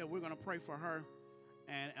leave out of here, we're going to pray for her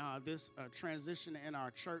and this transition in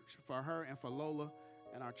our church for her and for Lola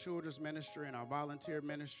and our children's ministry and our volunteer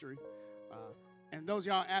ministry. And those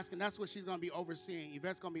y'all asking, that's what she's going to be overseeing.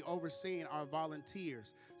 Yvette's going to be overseeing our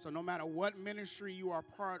volunteers. So no matter what ministry you are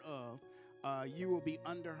part of, you will be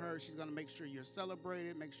under her. She's going to make sure you're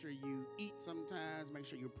celebrated, make sure you eat sometimes, make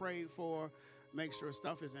sure you're prayed for, make sure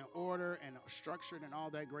stuff is in order and structured and all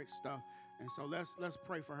that great stuff. And so let's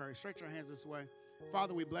pray for her. Stretch your hands this way.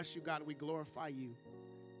 Father, we bless you, God. We glorify you.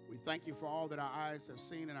 We thank you for all that our eyes have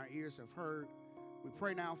seen and our ears have heard. We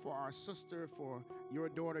pray now for our sister, for your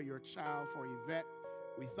daughter, your child, for Yvette.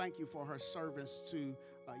 We thank you for her service to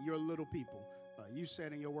your little people. You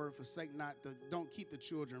said in your word, forsake not, don't keep the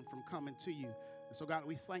children from coming to you. And so, God,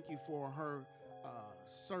 we thank you for her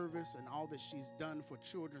service and all that she's done for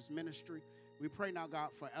children's ministry. We pray now, God,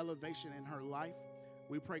 for elevation in her life.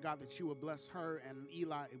 We pray, God, that you will bless her and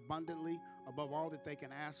Eli abundantly above all that they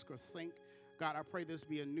can ask or think. God, I pray this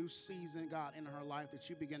be a new season, God, in her life, that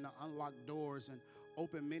you begin to unlock doors and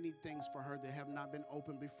open many things for her that have not been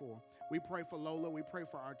opened before. We pray for Lola. We pray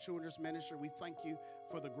for our children's ministry. We thank you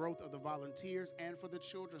for the growth of the volunteers and for the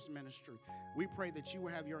children's ministry. We pray that you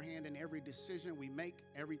will have your hand in every decision we make,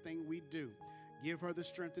 everything we do. Give her the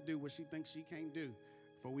strength to do what she thinks she can't do,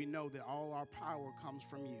 for we know that all our power comes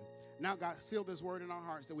from you. Now, God, seal this word in our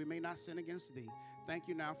hearts that we may not sin against thee. Thank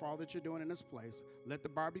you now for all that you're doing in this place. Let the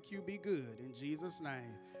barbecue be good. In Jesus'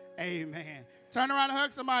 name, amen. Turn around and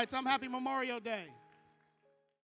hug somebody. Tell them Happy Memorial Day.